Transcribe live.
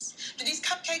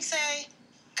we'd say,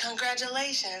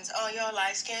 congratulations on your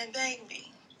light-skinned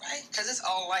baby, right? Because it's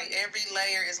all white. Every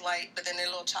layer is light, but then there are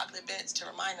little chocolate bits to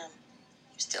remind them,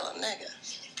 you're still a nigga.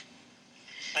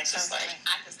 Thanks, so like,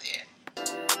 I can see it.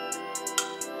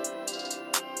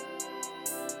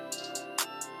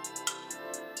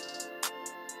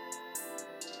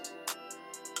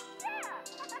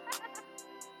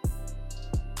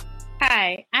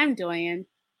 Hi, I'm Doyen.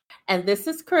 And this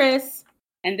is Chris.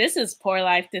 And this is Poor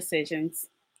Life Decisions.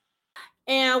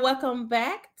 And welcome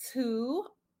back to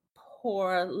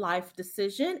Poor Life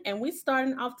Decision. And we're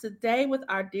starting off today with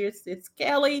our dear sis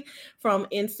Kelly from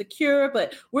Insecure.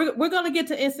 But we're going to get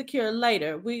to Insecure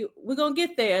later. We're going to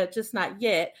get there, just not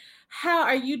yet. How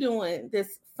are you doing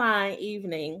this fine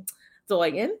evening,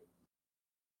 Doyen?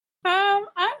 I'm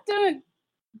doing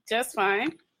just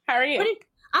fine. How are you?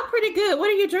 I'm pretty good. What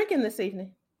are you drinking this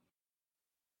evening?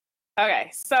 Okay,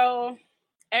 so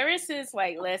ever since,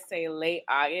 like, let's say late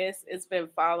August, it's been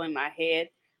fall in my head,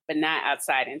 but not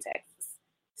outside in Texas.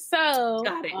 So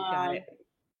got it.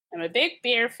 I'm a big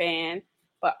beer fan,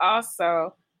 but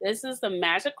also this is the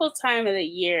magical time of the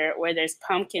year where there's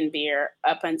pumpkin beer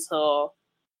up until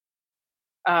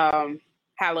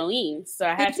Halloween. So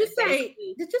I had Did you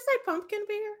say pumpkin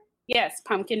beer? Yes,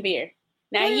 pumpkin beer.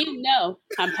 Now you know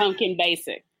I'm pumpkin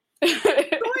basic.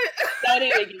 Don't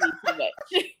even give me too much.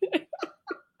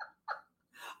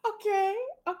 Okay.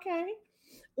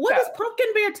 What does pumpkin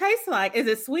beer taste like? Is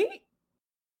it sweet?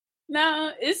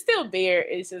 No, it's still beer.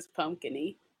 It's just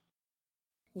pumpkin-y.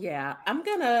 Yeah, I'm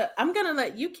gonna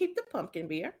let you keep the pumpkin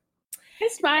beer.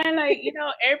 It's fine. Like,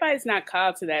 everybody's not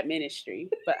called to that ministry,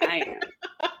 but I am.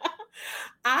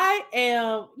 I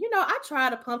am. I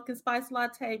tried a pumpkin spice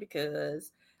latte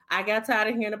because I got tired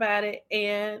of hearing about it,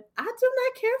 and I do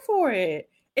not care for it.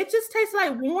 It just tastes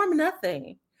like warm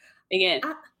nothing. Again,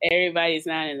 everybody's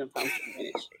not in the pumpkin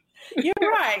ministry.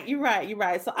 You're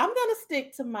right. So I'm gonna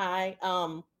stick to my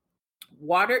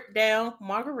watered down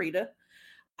margarita.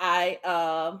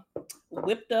 I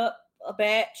whipped up a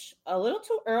batch a little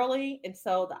too early, and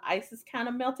so the ice is kind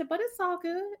of melted, but it's all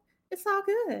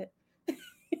good.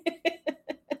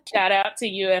 Shout out to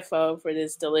UFO for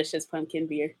this delicious pumpkin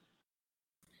beer.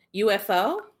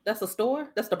 UFO? That's a store?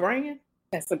 That's the brand?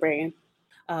 That's the brand.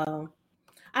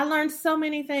 I learned so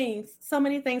many things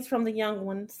from the young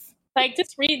ones. Like,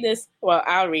 just read this. Well,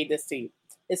 I'll read this to you.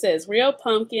 It says, real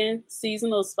pumpkin,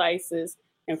 seasonal spices,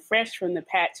 and fresh from the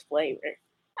patch flavor.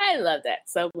 I love that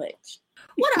so much.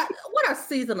 What are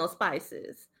seasonal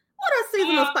spices? What are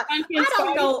seasonal spices?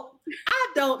 I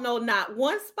don't know not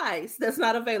one spice that's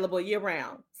not available year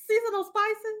round. Seasonal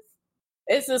spices?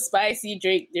 It's a spice you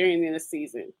drink during the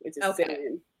season. It's just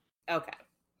cinnamon. Okay.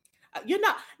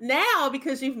 Now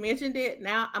because you've mentioned it,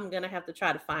 now I'm gonna have to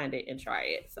try to find it and try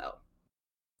it. So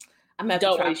I'm gonna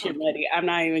don't waste your money. I'm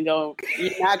not even going.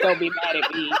 You're not gonna be mad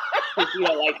at me if you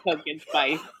don't like pumpkin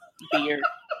spice beer.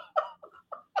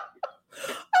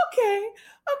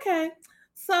 Okay.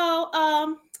 So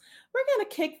we're gonna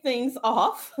kick things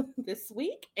off this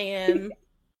week, and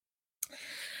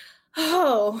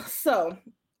so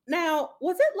now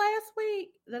was it last week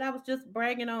that I was just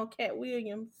bragging on Cat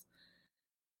Williams?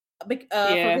 For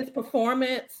his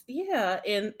performance,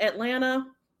 in Atlanta.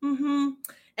 Mm-hmm.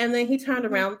 And then he turned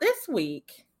around this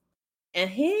week and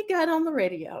he got on the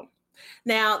radio.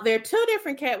 Now, there are two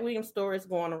different Cat Williams stories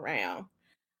going around.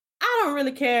 I don't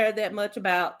really care that much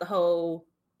about the whole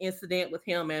incident with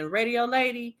him and Radio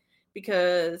Lady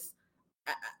because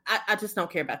I just don't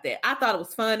care about that. I thought it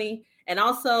was funny. And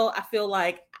also, I feel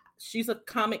like she's a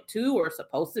comic too, or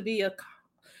supposed to be a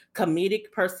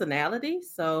comedic personality.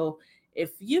 So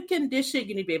if you can dish it,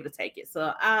 you need to be able to take it.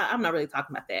 So I'm not really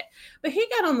talking about that. But he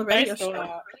got on the radio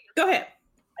show. Go ahead.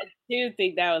 I do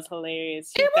think that was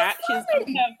hilarious. She thought she was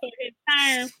coming up for his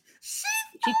time.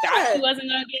 She thought she wasn't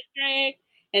going to get dragged.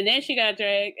 And then she got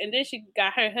dragged. And then she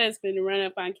got her husband to run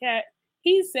up on Cat.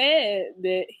 He said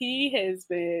that he has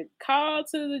been called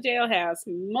to the jailhouse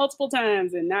multiple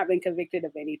times and not been convicted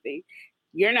of anything.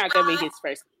 You're not going to be his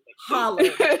first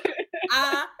conviction.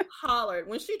 I hollered.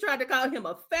 When she tried to call him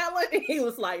a felon, he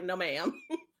was like, no, ma'am.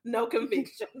 No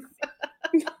convictions.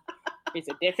 There's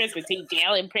a difference between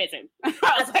jail and prison. I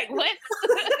was like, what?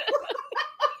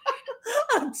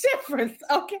 A difference,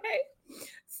 okay.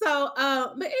 So,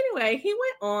 but anyway, he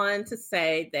went on to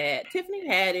say that Tiffany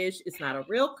Haddish is not a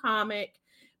real comic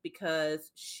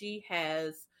because she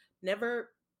has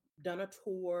never done a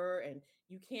tour and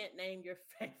you can't name your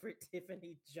favorite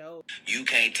Tiffany joke. You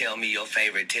can't tell me your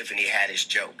favorite Tiffany Haddish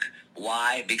joke.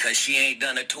 Why? Because she ain't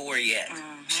done a tour yet.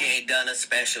 Mm-hmm. She ain't done a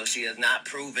special. She has not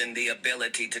proven the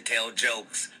ability to tell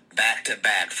jokes back to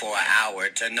back for an hour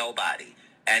to nobody.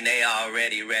 and they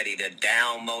already ready to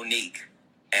down Monique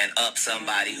and up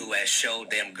somebody who has showed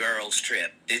them Girls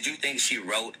Trip. Did you think she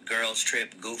wrote Girls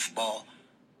Trip goofball?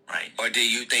 Right. Or do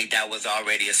you think that was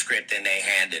already a script and they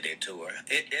handed it to her?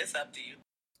 It's up to you.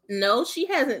 No, she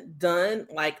hasn't done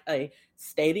like a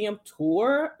stadium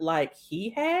tour like he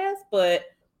has, but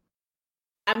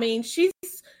I mean,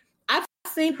 I've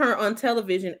seen her on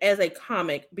television as a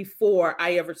comic before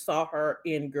I ever saw her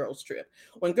in Girls Trip.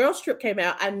 When Girls Trip came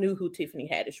out, I knew who Tiffany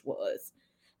Haddish was.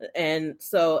 And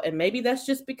maybe that's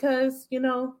just because,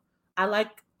 I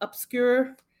like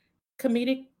obscure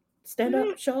comedic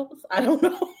stand-up shows. I don't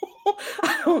know.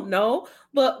 I don't know.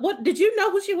 But what did you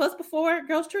know who she was before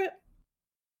Girls Trip?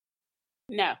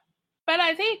 No. But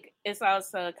I think it's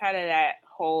also kind of that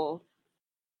whole,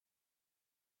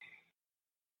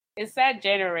 it's that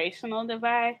generational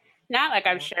divide. Not like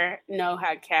I'm sure know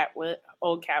how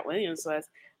old Cat Williams was,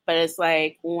 but it's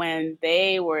like when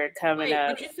they were coming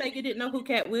up. Did you say you didn't know who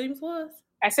Cat Williams was?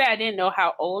 I said I didn't know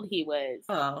how old he was.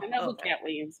 Oh, I know who Cat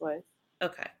Williams was.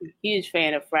 Okay. Huge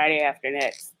fan of Friday After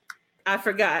Next. I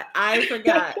forgot. I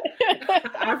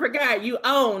forgot. You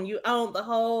own the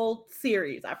whole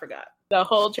series. I forgot. The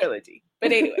whole trilogy.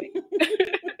 But anyway.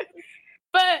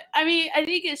 But I mean, I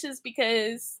think it's just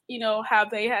because, how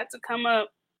they had to come up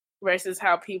versus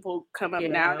how people come up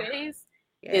nowadays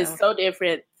is so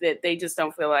different that they just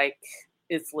don't feel like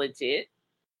it's legit.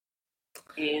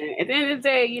 And at the end of the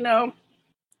day,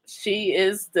 she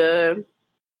is the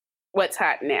what's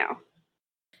hot now.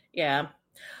 Yeah.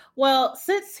 Well,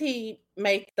 since he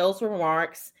made those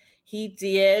remarks, he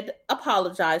did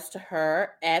apologize to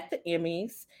her at the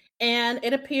Emmys, and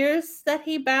it appears that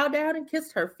he bowed down and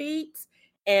kissed her feet,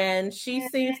 and she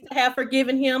seems to have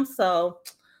forgiven him. So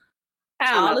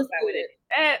I don't know with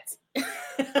it.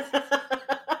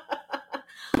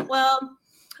 Well,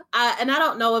 I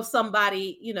don't know if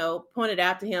somebody, pointed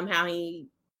out to him how he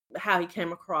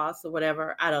came across or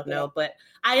whatever. I don't know, but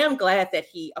I am glad that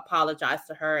he apologized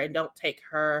to her and don't take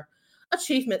her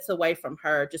achievements away from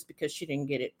her just because she didn't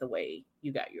get it the way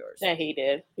you got yours. That he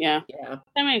did. Yeah. Yeah.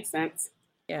 That makes sense.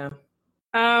 Yeah.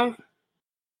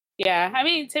 Yeah. I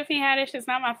mean, Tiffany Haddish is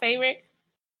not my favorite,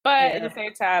 but at the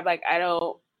same time, like, I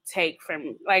don't take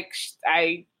from, like,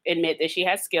 I admit that she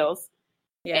has skills.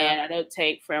 Yeah. And I don't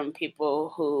take from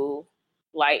people who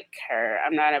like her.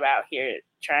 I'm not about here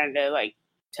trying to, like,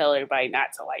 tell everybody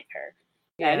not to like her.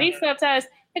 Yeah. I think sometimes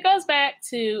it goes back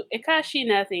to, it costs you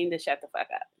nothing to shut the fuck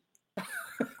up.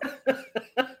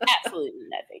 Absolutely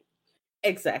nothing.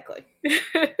 Exactly.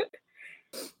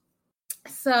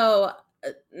 So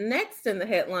next in the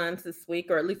headlines this week,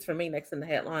 or at least for me, next in the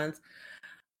headlines.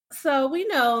 So we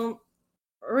know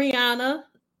Rihanna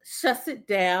shuts it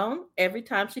down every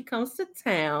time she comes to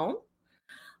town.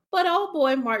 But oh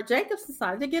boy, Marc Jacobs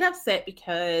decided to get upset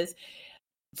because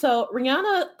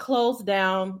Rihanna closed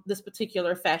down this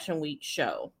particular Fashion Week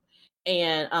show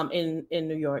and in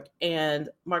New York, and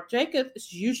Marc Jacobs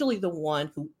is usually the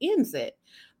one who ends it,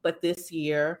 but this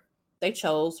year they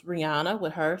chose Rihanna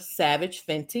with her Savage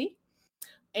Fenty.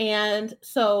 And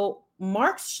so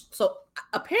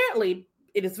apparently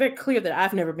it is very clear that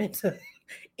I've never been to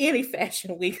any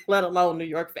Fashion Week, let alone New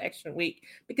York Fashion Week,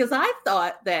 because I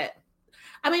thought that,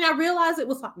 I realized it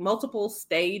was like multiple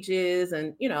stages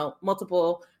and,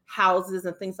 multiple houses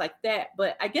and things like that.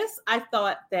 But I guess I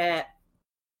thought that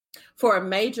for a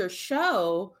major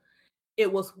show,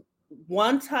 it was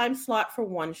one time slot for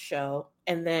one show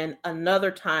and then another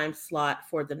time slot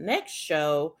for the next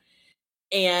show.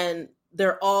 And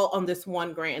they're all on this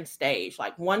one grand stage.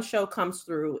 Like one show comes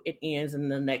through, it ends, and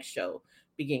the next show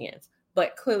begins.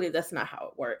 But clearly that's not how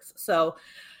it works. So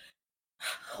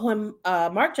when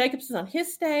Marc Jacobs is on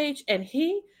his stage and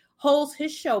he holds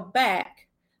his show back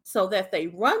so that they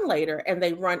run later and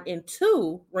they run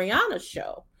into Rihanna's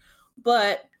show.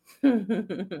 But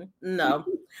no,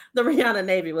 the Rihanna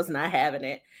Navy was not having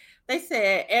it. They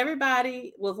said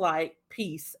everybody was like,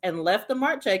 peace, and left the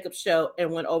Marc Jacobs show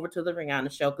and went over to the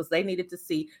Rihanna show because they needed to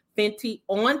see Fenty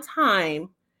on time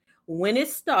when it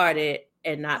started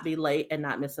and not be late and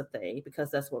not miss a thing,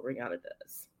 because that's what Rihanna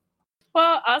does.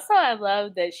 Well, also I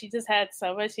love that she just had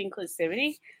so much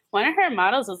inclusivity. One of her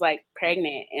models was like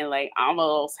pregnant and like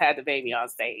almost had the baby on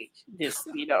stage. Just,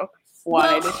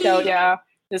 wanted to show y'all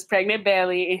this pregnant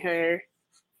belly in her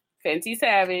Fenty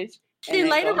Savage. She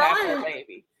later on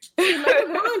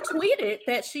tweeted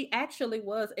that she actually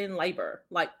was in labor,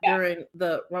 during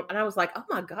the, and I was like, oh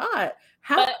my God.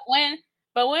 How?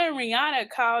 But when Rihanna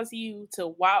calls you to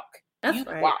walk,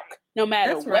 walk, no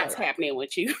matter what's happening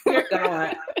with you. Dear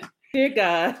God. Dear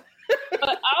God.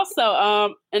 But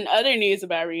also, in other news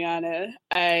about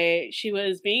Rihanna, she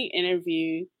was being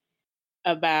interviewed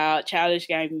about Childish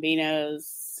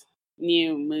Gambino's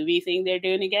new movie thing they're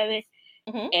doing together.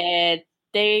 Mm-hmm. And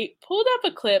they pulled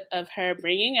up a clip of her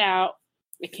bringing out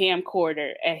the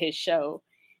camcorder at his show.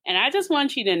 And I just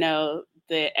want you to know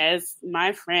that as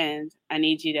my friend, I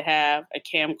need you to have a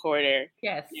camcorder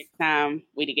next time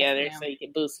we together, so you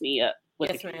can boost me up.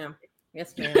 Yes, ma'am.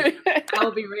 Yes, ma'am. I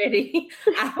will be ready.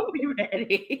 I will be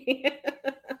ready.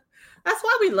 That's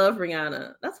why we love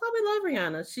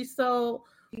Rihanna.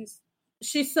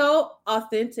 She's so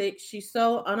authentic. She's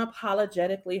so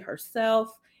unapologetically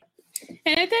herself.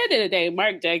 And at the end of the day,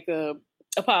 Marc Jacob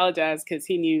apologized because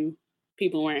he knew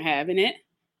people weren't having it.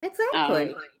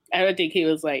 Exactly. I don't think he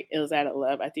was like, it was out of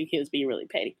love. I think he was being really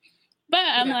petty. But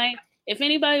I'm like, if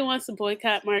anybody wants to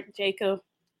boycott Marc Jacob,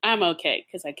 I'm okay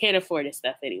because I can't afford his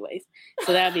stuff anyways.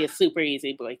 So that'd be a super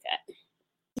easy boycott.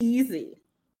 Easy.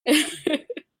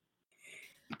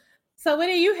 So what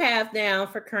do you have down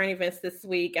for current events this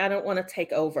week? I don't want to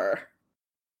take over.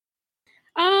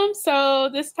 So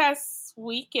this past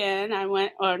weekend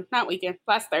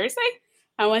last Thursday,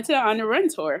 I went to the On the Run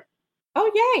tour.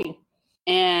 Oh, yay.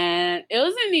 And it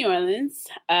was in New Orleans.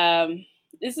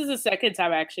 This is the second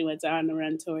time I actually went to On the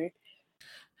Run tour.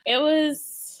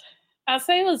 I'll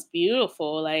say it was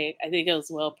beautiful. Like, I think it was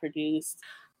well produced.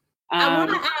 I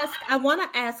want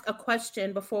to ask a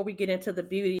question before we get into the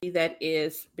beauty that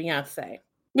is Beyonce.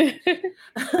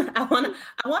 I want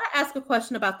to ask a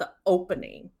question about the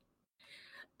opening.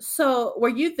 So, were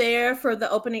you there for the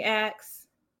opening acts?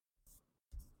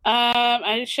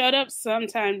 I showed up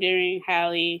sometime during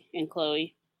Halle and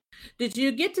Chloe. Did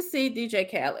you get to see DJ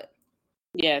Khaled?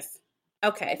 Yes.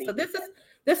 Okay, so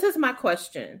this is my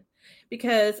question,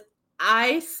 because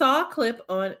I saw a clip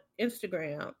on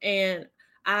Instagram, and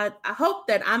I hope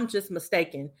that I'm just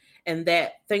mistaken and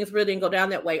that things really didn't go down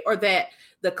that way, or that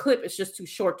the clip is just too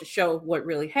short to show what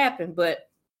really happened. But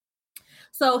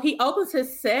so he opens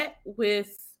his set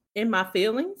with In My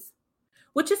Feelings,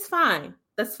 which is fine.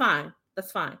 That's fine.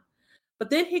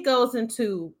 But then he goes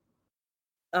into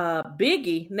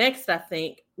Biggie next, I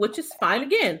think, which is fine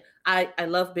again. I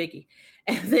love Biggie.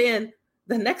 And then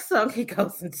the next song he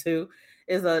goes into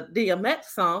is a DMX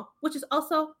song, which is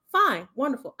also fine,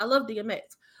 wonderful. I love DMX.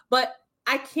 But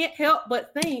I can't help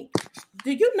but think,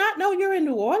 do you not know you're in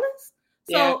New Orleans?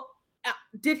 So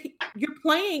you're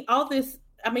playing all this,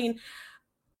 I mean,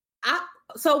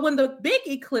 so when the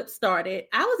Biggie clip started,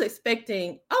 I was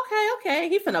expecting, okay,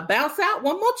 he finna bounce out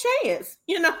one more chance.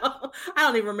 You know, I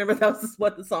don't even remember that was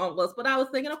what the song was, but I was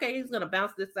thinking, okay, he's gonna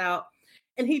bounce this out.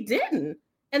 And he didn't.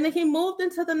 And then he moved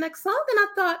into the next song, and I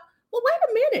thought, well, wait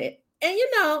a minute. And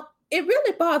you know, it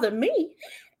really bothered me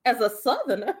as a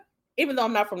Southerner, even though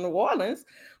I'm not from New Orleans,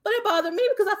 but it bothered me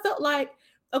because I felt like,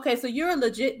 okay, so you're a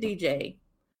legit DJ.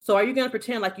 So are you gonna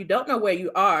pretend like you don't know where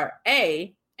you are,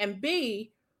 A, and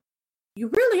B, you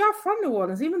really are from New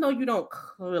Orleans, even though you don't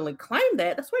really claim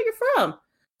that. That's where you're from.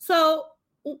 So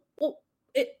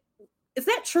is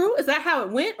that true? Is that how it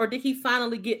went? Or did he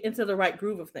finally get into the right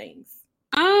groove of things?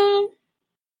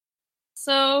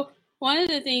 So one of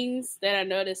the things that I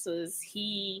noticed was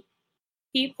he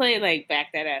played like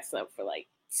Back That Ass Up for like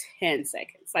 10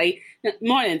 seconds, like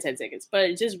more than 10 seconds,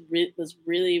 but it just was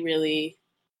really, really,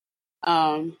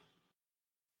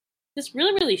 just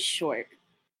really, really short.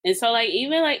 And so, like,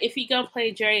 even like if you gonna play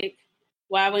Drake,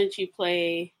 why wouldn't you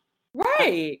play?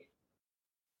 Right.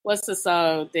 What's the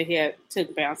song that he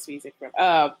took bounce music from?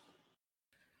 Nice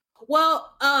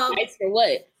for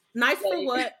What? Nice for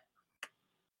What?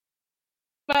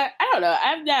 But I don't know.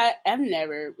 I'm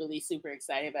never really super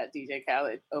excited about DJ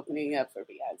Khaled opening up for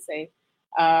Beyonce.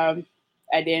 I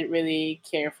didn't really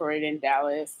care for it in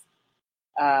Dallas.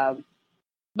 But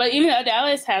even though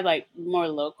Dallas had like more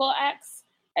local acts,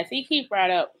 I think he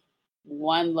brought up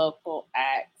one local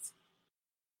act.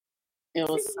 It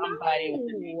was somebody with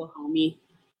the name Homie.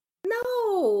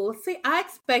 No, see, I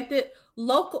expected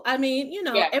local. I mean, you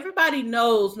know, everybody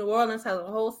knows New Orleans has a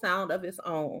whole sound of its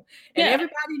own. And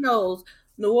everybody knows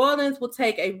New Orleans will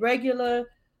take a regular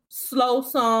slow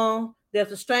song,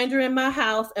 There's a Stranger in My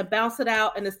House, and bounce it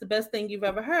out, and it's the best thing you've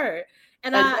ever heard.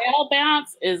 And Adele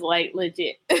bounce is like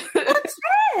legit.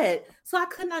 Legit. So I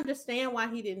couldn't understand why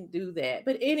he didn't do that.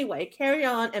 But anyway, carry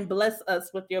on and bless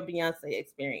us with your Beyonce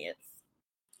experience.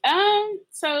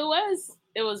 So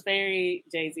it was very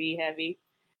Jay-Z heavy.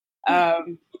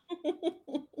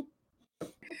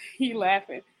 You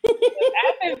laughing.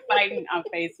 I've been fighting on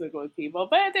Facebook with people,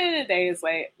 but at the end of the day, it's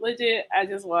like legit. I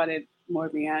just wanted more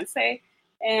Beyonce,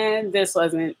 and this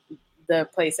wasn't the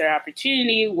place or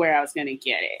opportunity where I was going to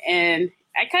get it. And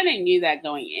I kind of knew that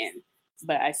going in,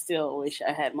 but I still wish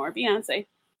I had more Beyonce.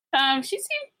 She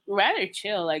seemed rather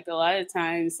chill. Like a lot of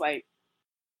times, like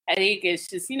I think it's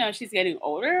just, she's getting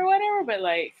older or whatever, but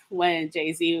like when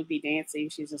Jay-Z would be dancing,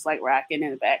 she's just like rocking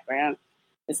in the background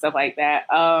and stuff like that.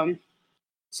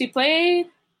 She played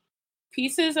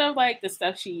pieces of like the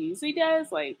stuff she usually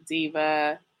does, like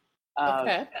Diva,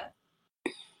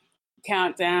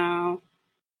 Countdown.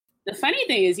 The funny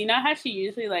thing is, you know how she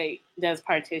usually like does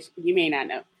Partition? You may not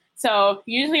know. So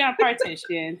usually on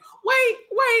Partition. Wait.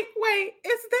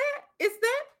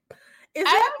 Is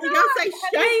that Beyonce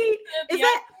shade?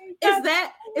 Is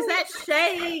that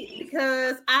shade?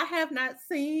 Because I have not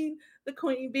seen the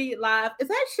Queen Bee live. Is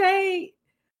that shade?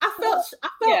 I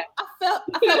felt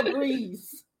a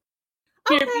breeze.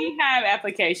 Your Beehive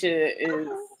application is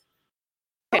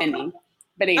pending.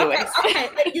 But anyways. Okay.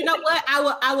 You know what?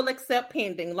 I will accept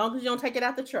pending, as long as you don't take it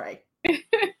out the tray.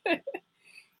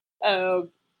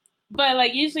 But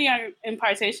like usually in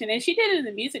Partition, and she did it in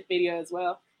the music video as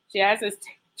well. She has this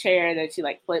chair that she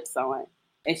like flips on,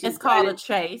 and it's called a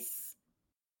chase.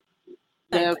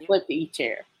 The flippy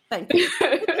chair. Thank you.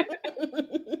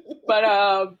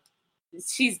 But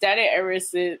she's done it ever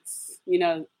since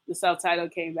the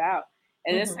self-titled came out,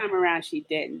 and this time around she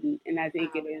didn't, and I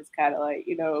think it is kind of like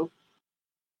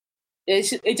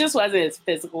it just wasn't as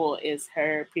physical as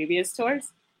her previous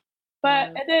tours.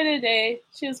 But at the end of the day,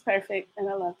 she was perfect, and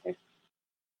I loved her.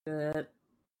 Good.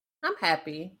 I'm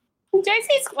happy.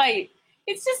 Jay-Z's like,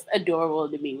 it's just adorable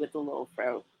to me with the little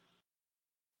fro.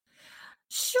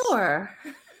 Sure.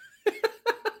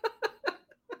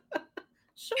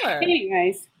 Sure.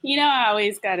 Anyways, I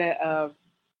always gotta,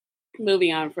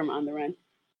 moving on from On the Run.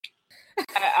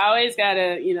 I always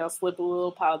gotta, slip a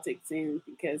little politics in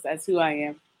because that's who I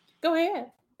am. Go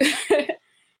ahead.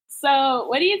 So,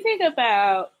 what do you think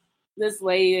about this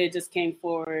lady that just came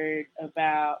forward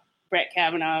about Brett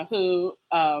Kavanaugh, who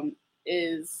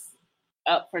is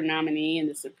up for nominee in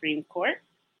the Supreme Court?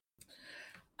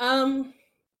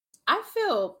 I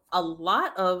feel a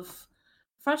lot of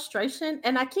frustration,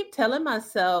 and I keep telling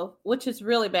myself, which is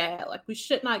really bad, like we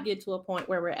should not get to a point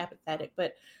where we're apathetic,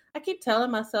 but I keep telling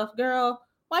myself, girl,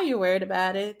 why are you worried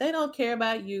about it? They don't care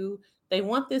about you. They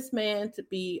want this man to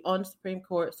be on the Supreme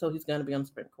Court, so he's going to be on the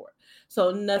Supreme Court.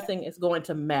 So nothing is going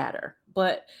to matter.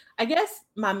 But I guess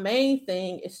my main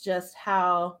thing is just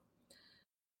how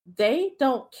they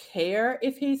don't care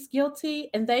if he's guilty,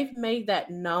 and they've made that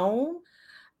known.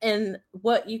 And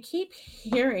what you keep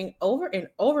hearing over and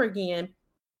over again,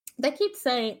 they keep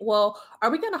saying, well,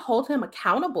 are we going to hold him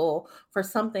accountable for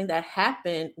something that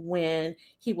happened when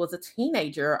he was a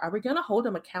teenager? Are we going to hold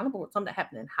him accountable for something that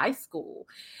happened in high school?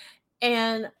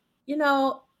 And,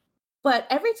 but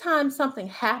every time something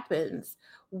happens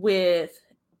with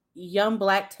young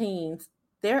Black teens,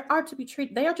 they are to be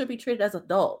treated as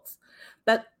adults.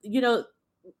 But,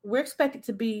 we're expected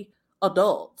to be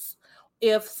adults.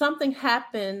 If something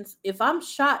happens, if I'm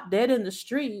shot dead in the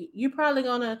street, you're probably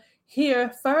going to hear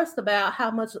first about how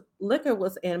much liquor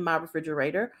was in my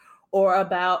refrigerator or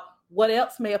about what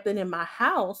else may have been in my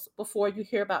house before you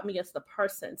hear about me as the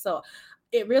person. So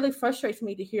it really frustrates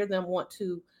me to hear them want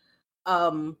to,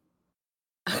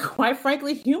 quite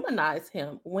frankly, humanize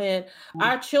him when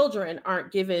our children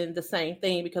aren't given the same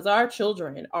thing, because our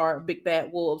children are big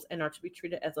bad wolves and are to be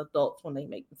treated as adults when they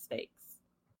make mistakes.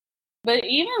 But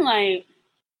even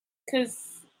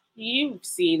because you've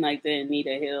seen the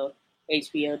Anita Hill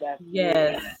HBO documentary.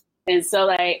 Yes. And so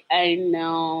I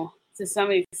know to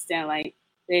some extent,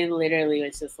 they literally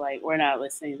was just we're not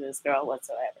listening to this girl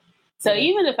whatsoever. So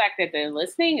even the fact that they're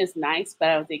listening is nice, but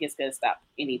I don't think it's going to stop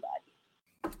anybody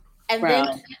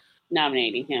from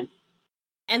nominating him.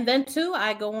 And then too,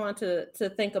 I go on to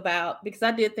think about, because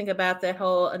I did think about that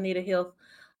whole Anita Hill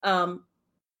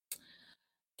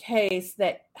case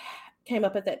that came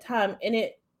up at that time, and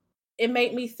it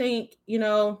made me think,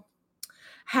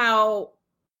 how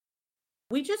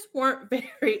we just weren't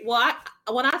very well.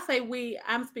 When I say we,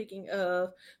 I'm speaking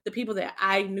of the people that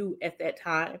I knew at that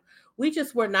time. We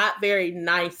just were not very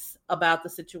nice about the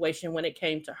situation when it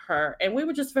came to her, and we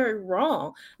were just very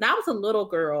wrong. Now, I was a little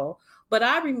girl, but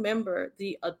I remember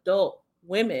the adult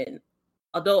women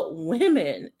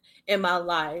in my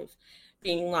life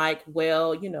being like,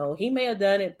 well, he may have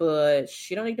done it, but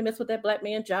she don't need to mess with that Black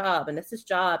man's job, and that's his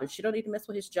job, and she don't need to mess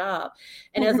with his job.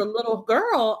 And as a little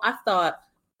girl, I thought,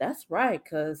 that's right,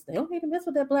 because they don't need to mess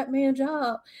with that Black man's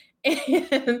job.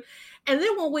 And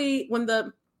then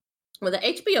when the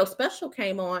HBO special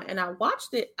came on and I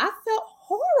watched it, I felt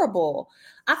horrible.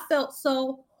 I felt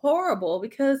so horrible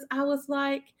because I was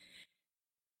like,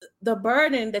 the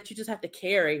burden that you just have to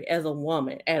carry as a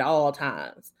woman at all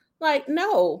times.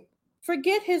 No,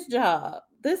 forget his job.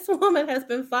 This woman has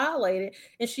been violated,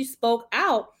 and she spoke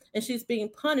out. and she's being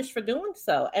punished for doing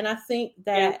so. And I think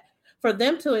that for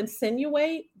them to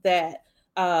insinuate that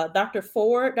Dr.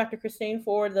 Christine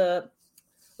Ford, the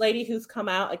lady who's come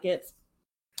out against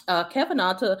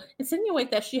Kavanaugh, to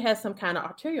insinuate that she has some kind of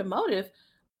ulterior motive.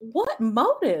 What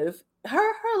motive?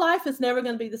 Her life is never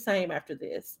going to be the same after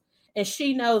this, and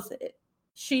she knows it.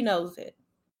 She knows it.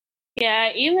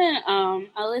 Yeah, even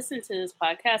I listened to this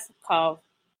podcast called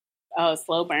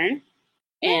Slow Burn,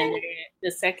 and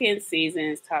the second season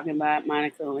is talking about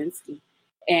Monica Lewinsky.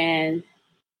 And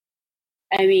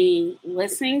I mean,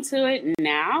 listening to it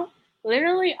now,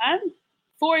 literally, I'm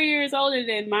 4 years older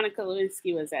than Monica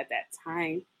Lewinsky was at that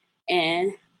time.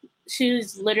 And she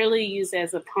was literally used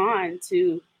as a pawn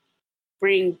to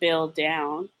bring Bill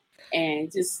down.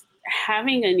 And just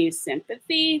having a new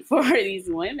sympathy for these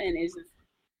women is just,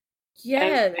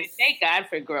 yes. Thank God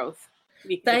for growth.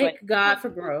 Because, thank God for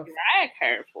growth. Drag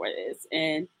her for this.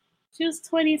 And she was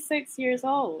 26 years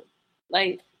old.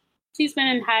 Like, she's been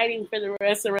in hiding for the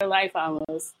rest of her life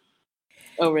almost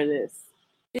over this.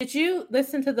 Did you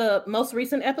listen to the most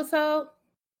recent episode?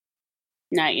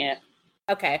 Not yet.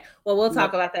 Okay. Well, we'll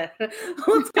talk about that.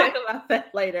 We'll talk about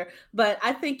that later. But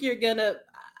I think you're gonna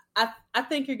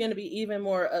be even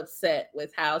more upset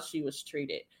with how she was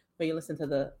treated when you listen to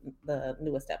the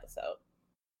newest episode.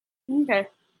 Okay.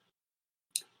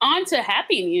 On to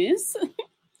happy news.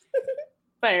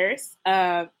 First,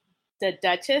 the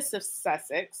Duchess of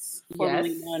Sussex,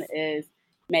 formerly known as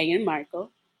Meghan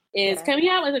Markle, is coming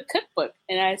out with a cookbook,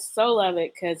 and I so love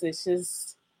it because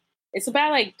it's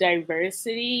about like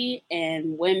diversity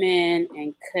and women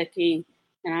and cooking,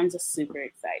 and I'm just super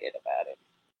excited about it.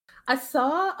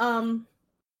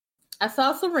 I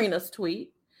saw Serena's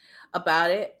tweet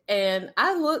about it, and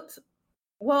I looked.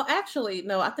 Well, actually,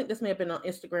 no, I think this may have been on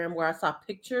Instagram where I saw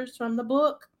pictures from the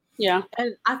book. Yeah,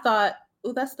 and I thought,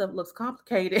 "Ooh, that stuff looks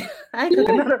complicated." I ain't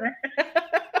cooking none of that.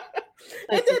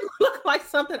 It didn't look like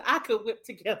something I could whip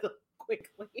together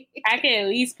quickly. I can at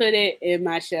least put it in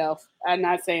my shelf. I'm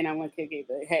not saying I want to cook it,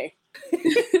 but hey.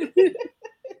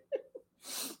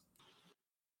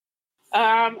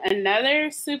 Another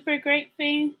super great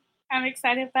thing I'm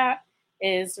excited about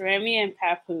is Remy and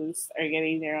Papoose are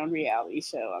getting their own reality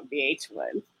show on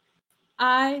VH1.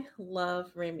 I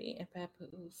love Remy and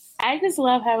Papoose. I just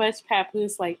love how much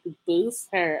Papoose like boosts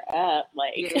her up.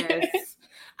 Like, yes.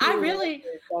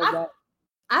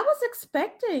 I was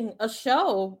expecting a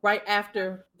show right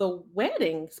after the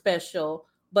wedding special,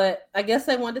 but I guess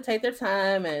they wanted to take their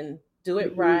time and do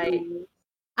it right.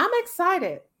 I'm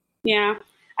excited. Yeah,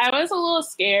 I was a little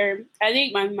scared. I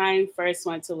think my mind first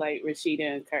went to like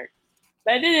Rashida and Kirk.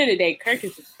 But at the end of the day, Kirk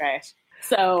is just trash.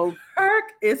 So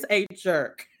Kirk is a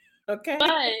jerk. Okay.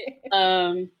 But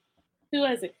who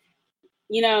was it?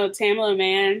 You know, Tamela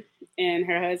Mann and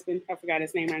her husband, I forgot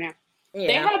his name right now. Yeah.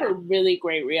 They have a really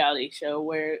great reality show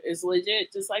where it's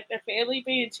legit just like their family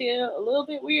being chill, a little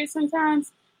bit weird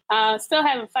sometimes. Still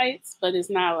having fights, but it's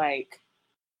not like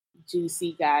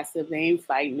juicy gossip. They ain't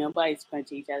fighting. Nobody's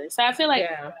punching each other. So I feel like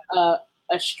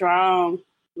a strong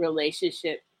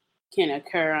relationship can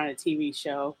occur on a TV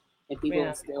show and people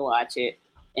will still watch it,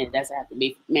 and it doesn't have to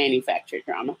be manufactured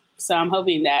drama. So I'm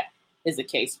hoping that is the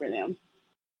case for them.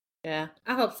 Yeah,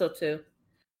 I hope so too.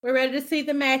 We're ready to see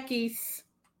the Mackies.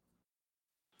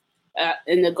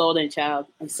 And the Golden Child.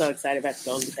 I'm so excited about the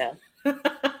Golden Child.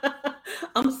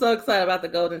 I'm so excited about the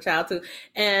Golden Child too.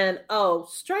 And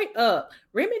straight up,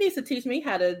 Remy needs to teach me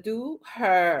how to do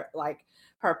her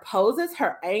poses,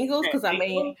 her angles. Because I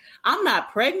mean, I'm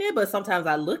not pregnant, but sometimes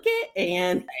I look at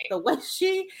and the way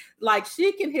she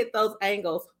can hit those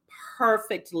angles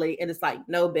perfectly, and it's like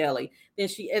no belly. Then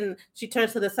she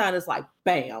turns to the side, and it's like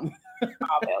bam.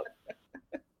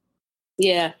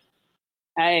 Yeah,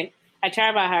 I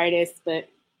try my hardest, but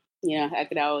I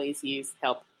could always use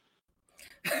help.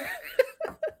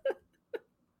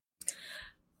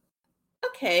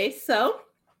 Okay, so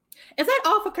is that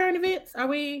all for current events? Are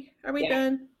we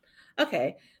done?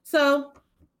 Okay, so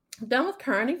done with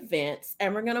current events,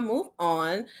 and we're gonna move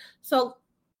on. So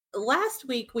last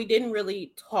week we didn't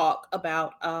really talk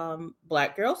about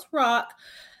Black Girls Rock,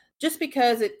 just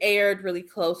because it aired really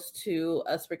close to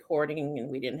us recording and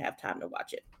we didn't have time to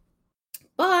watch it.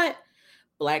 But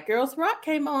Black Girls Rock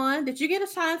came on. Did you get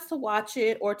a chance to watch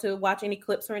it or to watch any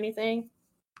clips or anything?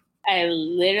 I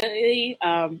literally,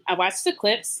 I watched the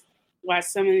clips, watched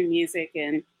some of the music,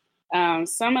 and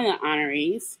some of the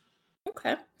honorees.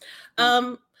 Okay.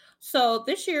 So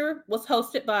this year was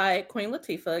hosted by Queen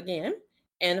Latifah again.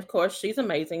 And of course, she's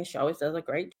amazing. She always does a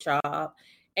great job.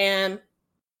 And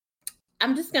I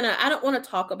don't want to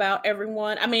talk about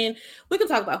everyone. I mean, we can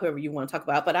talk about whoever you want to talk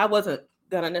about, but I wasn't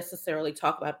going to necessarily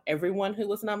talk about everyone who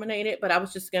was nominated, but I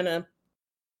was just going to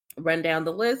run down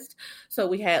the list. So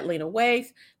we had Lena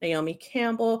Waithe, Naomi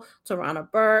Campbell, Tarana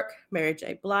Burke, Mary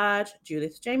J. Blige,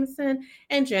 Judith Jamison,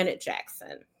 and Janet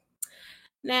Jackson.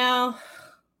 Now,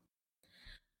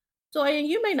 Joya,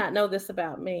 you may not know this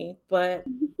about me, but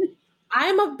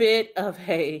I'm a bit of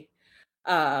a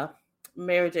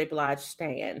Mary J. Blige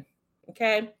stan.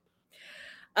 Okay.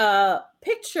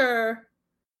 Picture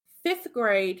 5th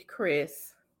grade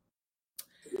Chris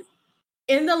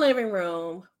in the living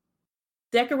room,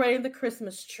 decorating the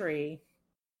Christmas tree,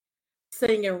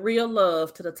 singing Real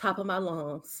Love to the top of my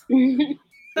lungs.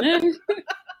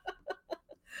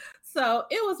 So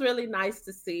it was really nice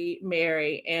to see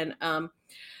Mary, and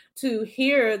to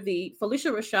hear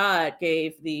Felicia Rashad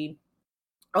gave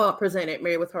presented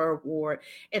Mary with her award,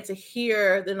 and to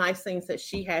hear the nice things that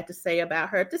she had to say about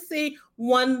her, to see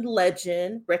one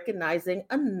legend recognizing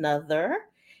another,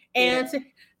 and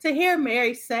to hear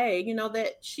Mary say,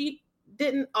 that she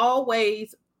didn't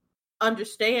always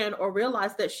understand or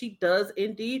realize that she does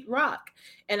indeed rock.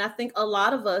 And I think a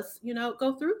lot of us,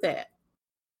 go through that.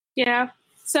 Yeah.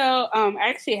 So I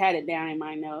actually had it down in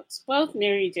my notes. Both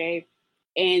Mary J.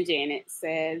 and Janet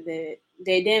said that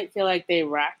they didn't feel like they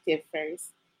rocked at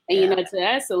first. And, to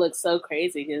us, it looks so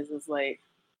crazy because it's like,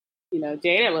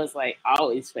 Janet was like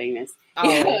always famous.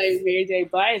 And Mary J.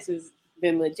 Blige has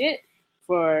been legit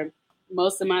for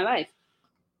most of my life.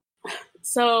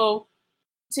 So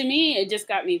to me, it just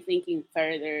got me thinking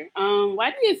further.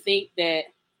 Why do you think that,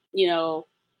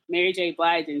 Mary J.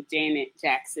 Blige and Janet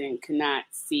Jackson could not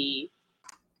see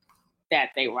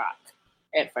that they rock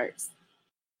at first?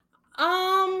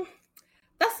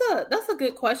 That's a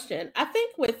good question. I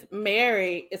think with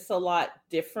Mary, it's a lot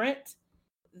different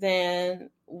than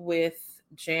with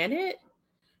Janet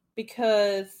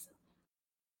because,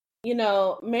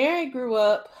 Mary grew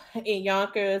up in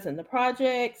Yonkers and the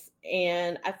projects,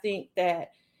 and I think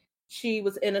that she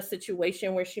was in a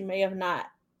situation where she may have not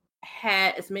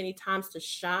had as many times to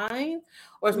shine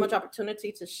or as much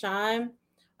opportunity to shine.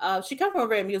 She comes from a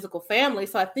very musical family,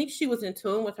 so I think she was in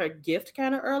tune with her gift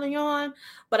kind of early on,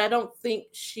 but I don't think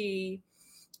she,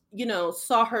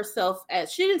 saw herself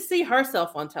she didn't see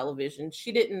herself on television.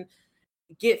 She didn't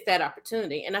get that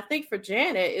opportunity. And I think for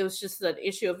Janet, it was just an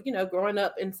issue of, growing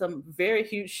up in some very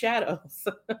huge shadows.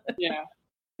 Yeah.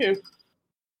 True.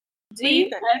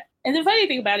 And the funny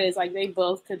thing about it is, like, they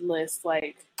both could list,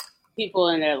 like, people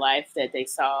in their life that they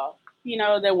saw,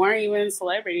 that weren't even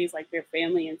celebrities, like their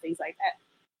family and things like that.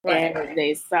 Right. And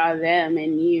they saw them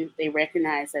and they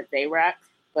recognized that they rocked,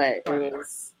 but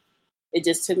it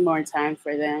just took more time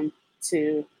for them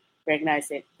to recognize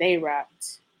that they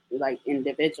rocked, like,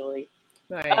 individually.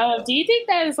 Right. Do you think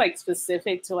that is, like,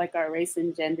 specific to, like, our race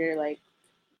and gender, like,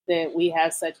 that we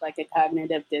have such, like, a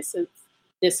cognitive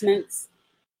dissonance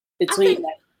between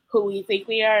like, who we think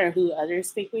we are and who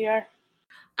others think we are?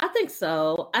 I think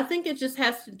so. I think it just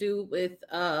has to do with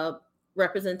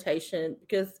representation,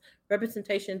 because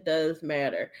representation does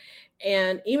matter.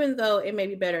 And even though it may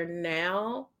be better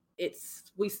now,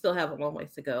 we still have a long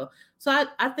ways to go. So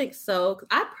I think so.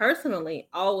 I personally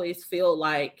always feel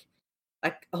like,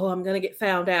 oh, I'm going to get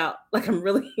found out. Like I'm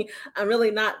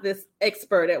really not this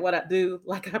expert at what I do,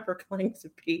 like I proclaim to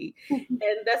be. And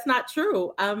that's not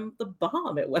true. I'm the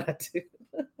bomb at what I do.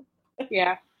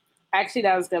 Yeah. Actually,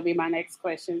 that was going to be my next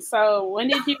question. So when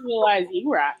did you realize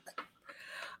you rock?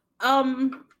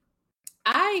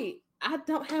 I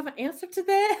don't have an answer to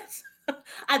that.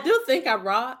 I do think I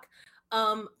rock.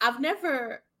 I've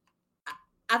never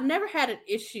had an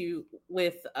issue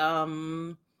with,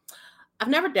 I've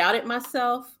never doubted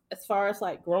myself as far as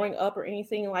like growing up or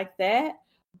anything like that.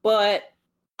 But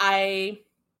I've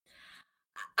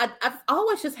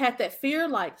always just had that fear,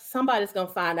 like somebody's going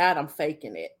to find out I'm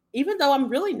faking it, even though I'm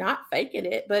really not faking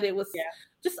it. But it was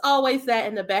just always that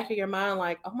in the back of your mind,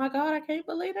 like, oh my God, I can't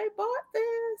believe they bought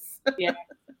this. Yeah.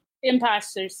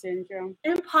 Imposter syndrome.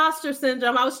 Imposter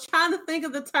syndrome. I was trying to think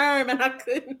of the term and I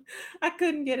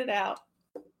couldn't get it out.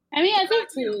 I mean, I think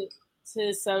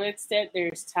to some extent,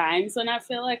 there's times when I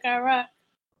feel like I rock.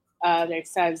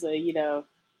 There's times when,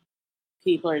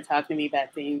 people are talking to me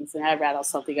about things and I rattle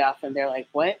something off and they're like,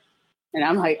 what? And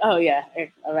I'm like, oh yeah,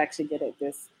 I'm actually good at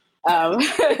this.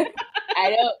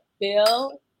 I don't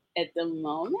feel at the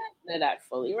moment that I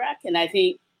fully rock. And I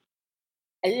think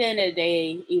at the end of the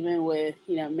day, even with,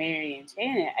 Mary and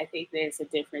Janet, I think there's a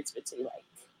difference between like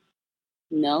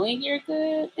knowing you're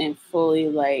good and fully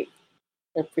like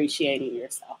appreciating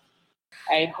yourself.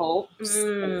 I hope at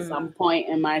some point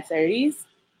in my 30s,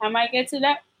 I might get to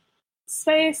that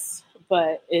space,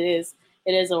 but it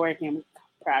is a work in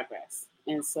progress.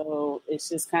 And so it's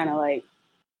just kind of like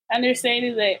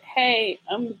understanding that, hey,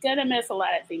 I'm gonna mess a lot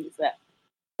of things up,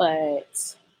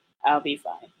 but I'll be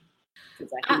fine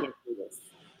because I can get through this.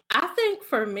 I think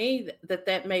for me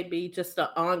that may be just an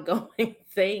ongoing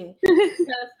thing because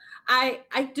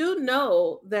I do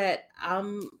know that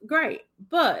I'm great,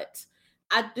 but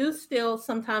I do still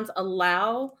sometimes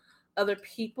allow other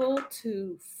people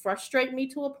to frustrate me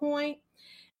to a point.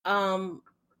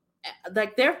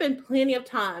 Like there have been plenty of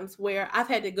times where I've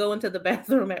had to go into the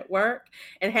bathroom at work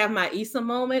and have my Issa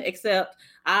moment, except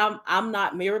I'm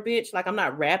not mirror bitch, like I'm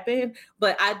not rapping,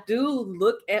 but I do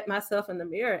look at myself in the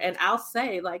mirror and I'll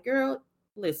say like, girl,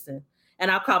 listen, and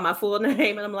I'll call my full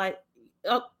name and I'm like,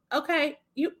 oh, okay,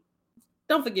 you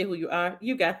don't forget who you are.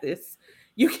 You got this.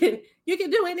 You can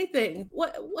do anything.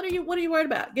 What are you worried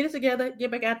about? Get it together, get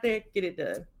back out there, get it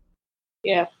done.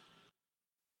 Yeah.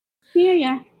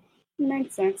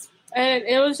 Makes sense. And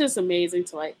it was just amazing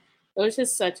to it was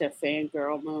just such a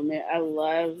fangirl moment. I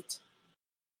loved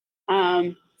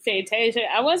Fantasia.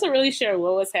 I wasn't really sure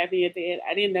what was happening at the end.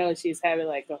 I didn't know if she was having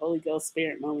like a Holy Ghost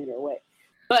spirit moment or what.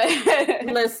 But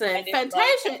listen,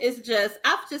 Fantasia is just,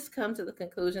 I've just come to the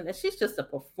conclusion that she's just a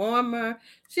performer.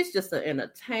 She's just an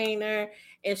entertainer.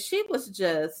 And she was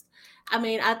just, I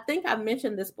mean, I think I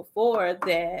mentioned this before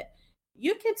that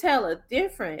you can tell a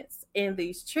difference in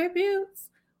these tributes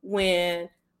when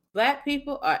Black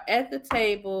people are at the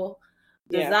table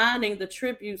designing the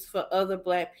tributes for other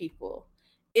Black people.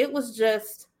 It was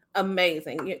just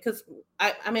amazing because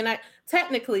I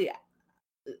technically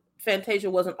Fantasia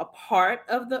wasn't a part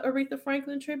of the Aretha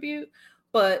Franklin tribute,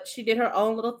 but she did her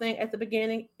own little thing at the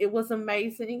beginning. It was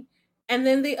amazing. And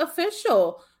then the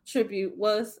official tribute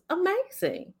was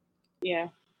amazing. Yeah.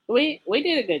 We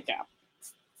did a good job.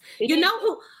 You know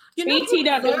who BT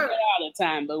don't do it all the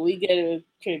time, but we get a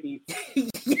tribute.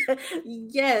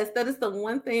 Yes, that is the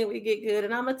one thing we get good.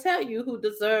 And I'm going to tell you who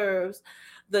deserves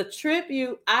the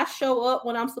tribute. I show up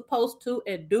when I'm supposed to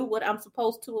and do what I'm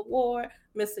supposed to award,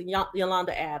 Miss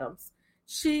Yolanda Adams.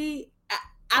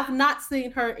 I've not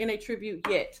seen her in a tribute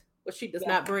yet, but she does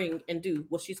not bring and do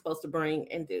what she's supposed to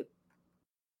bring and do.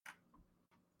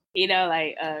 You know,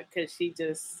 like, because she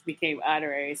just became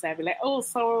honorary. So I'd be like, oh,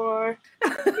 soror.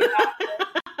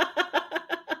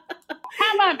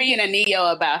 How am I being a Neo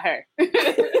about her?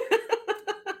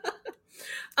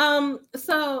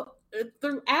 So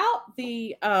throughout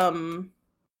the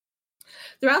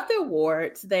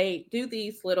awards, they do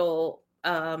these little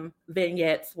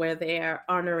vignettes where they're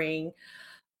honoring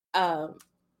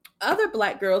other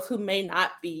Black girls who may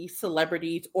not be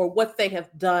celebrities or what they have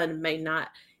done may not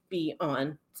be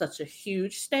on such a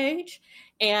huge stage.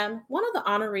 And one of the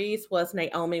honorees was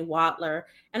Naomi Wadler.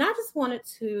 And I just wanted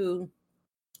to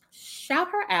shout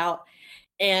her out.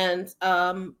 And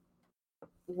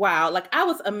wow, like I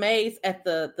was amazed at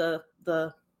the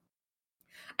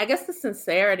I guess the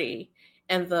sincerity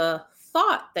and the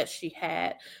thought that she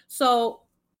had. So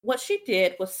what she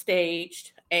did was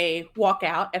staged a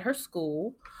walkout at her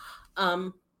school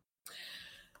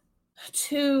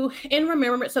in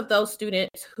remembrance of those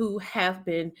students who have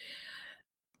been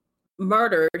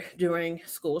murdered during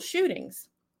school shootings.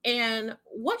 And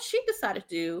what she decided to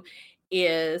do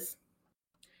is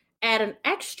add an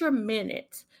extra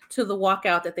minute to the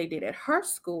walkout that they did at her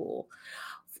school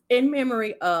in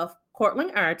memory of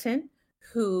Cortland Ireton,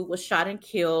 who was shot and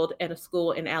killed at a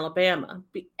school in Alabama.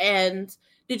 And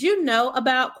did you know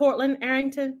about Cortland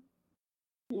Arrington?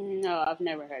 No, I've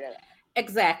never heard of that.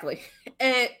 Exactly.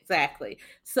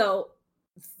 So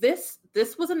this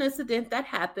was an incident that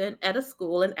happened at a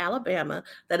school in Alabama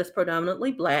that is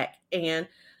predominantly Black, and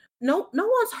no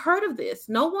one's heard of this.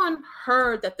 No one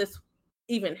heard that this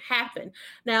even happened.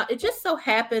 Now, it just so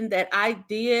happened that I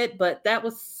did, but that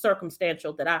was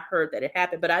circumstantial that I heard that it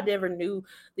happened, but I never knew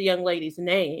the young lady's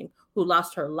name who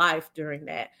lost her life during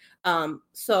that.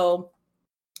 So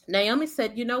Naomi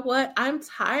said, you know what? I'm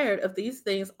tired of these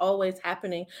things always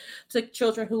happening to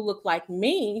children who look like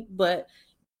me, but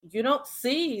you don't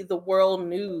see the world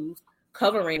news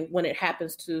covering when it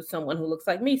happens to someone who looks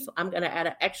like me. So I'm going to add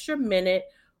an extra minute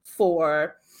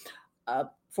for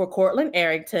Cortland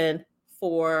Arrington,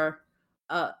 for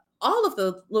all of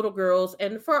the little girls,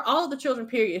 and for all of the children,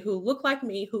 period, who look like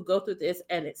me, who go through this,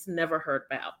 and it's never heard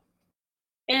about.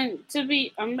 And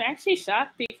I'm actually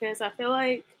shocked because I feel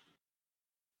like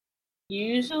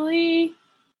usually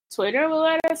Twitter will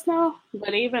let us know,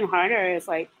 but even harder is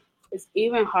like, it's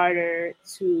even harder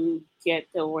to get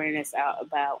the awareness out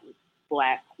about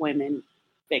Black women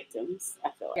victims, I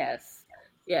feel like.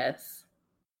 Yes.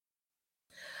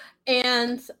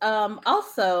 And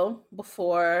also,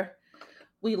 before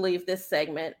we leave this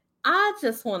segment, I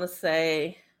just want to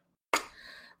say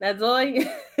that Zoe,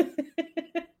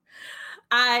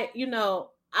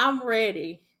 I'm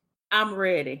ready. I'm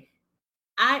ready.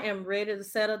 I am ready to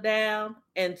settle down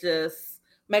and just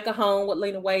make a home with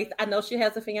Lena Waithe. I know she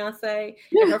has a fiance,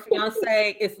 and her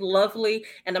fiance is lovely,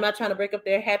 and I'm not trying to break up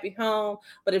their happy home,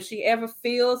 but if she ever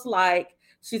feels like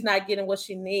she's not getting what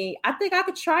she needs, I think I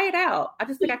could try it out. I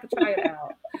just think I could try it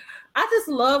out. I just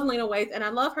love Lena Waithe, and I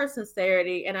love her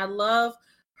sincerity, and I love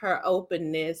her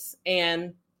openness,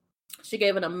 and she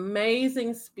gave an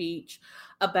amazing speech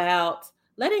about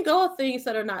letting go of things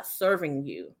that are not serving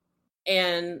you.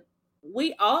 And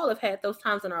we all have had those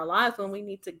times in our lives when we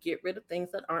need to get rid of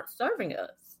things that aren't serving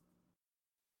us.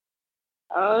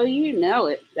 Oh, you know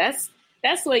it. That's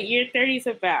what year 30 is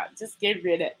about. Just get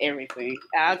rid of everything.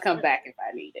 I'll come back if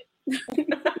I need it.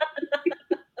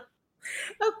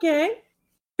 Okay.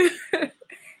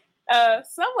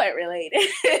 Somewhat related.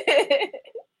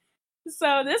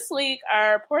 So this week,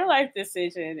 our Poor Life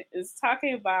Decision is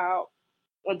talking about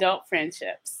adult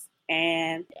friendships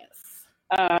and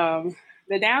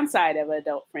the downside of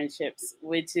adult friendships,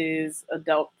 which is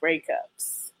adult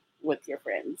breakups with your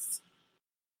friends.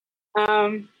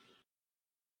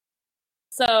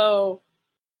 So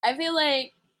I feel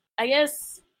like, I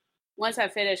guess once I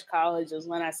finished college is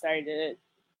when I started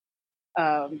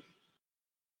to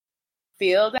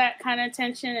feel that kind of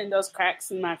tension and those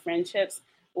cracks in my friendships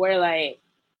where like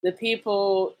the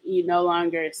people you no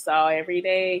longer saw every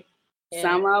day,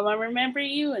 some of them remember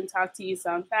you and talk to you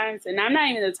sometimes. And I'm not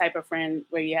even the type of friend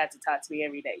where you have to talk to me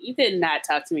every day. You could not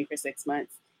talk to me for 6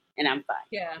 months and I'm fine.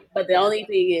 Yeah. But the only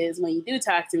thing is when you do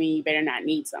talk to me, you better not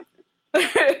need something.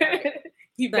 Right.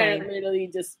 You better literally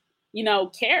just,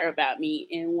 care about me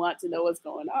and want to know what's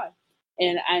going on.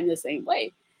 And I'm the same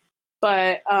way.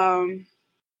 But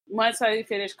once I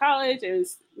finished college, it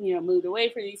was, moved away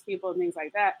from these people and things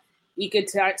like that. You could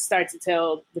start to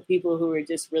tell the people who were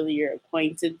just really your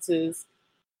acquaintances,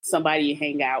 somebody you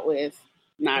hang out with,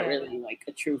 not really like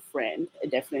a true friend,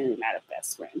 definitely not a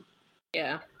best friend.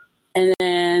 Yeah. And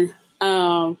then,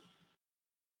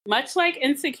 much like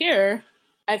Insecure,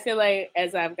 I feel like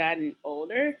as I've gotten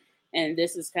older, and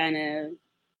this is kind of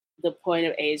the point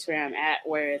of age where I'm at,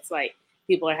 where it's like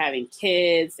people are having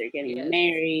kids, they're getting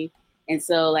married, and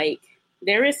so like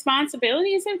their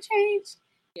responsibilities have changed.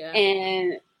 Yeah.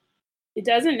 And it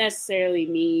doesn't necessarily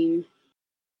mean,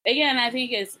 again, I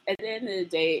think it's at the end of the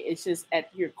day, it's just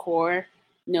at your core,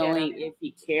 knowing if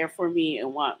you care for me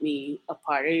and want me a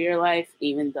part of your life,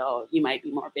 even though you might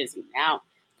be more busy now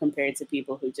compared to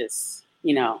people who just,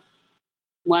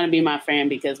 want to be my friend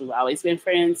because we've always been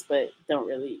friends, but don't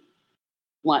really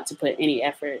want to put any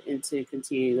effort into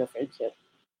continuing the friendship.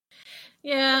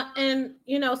 Yeah. And,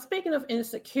 speaking of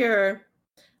Insecure,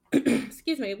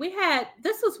 excuse me,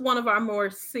 this was one of our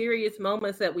more serious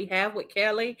moments that we have with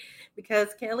Kelly,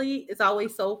 because Kelly is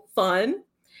always so fun.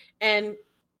 And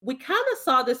we kind of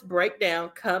saw this breakdown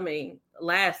coming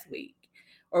last week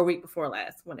or week before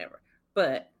last, whenever.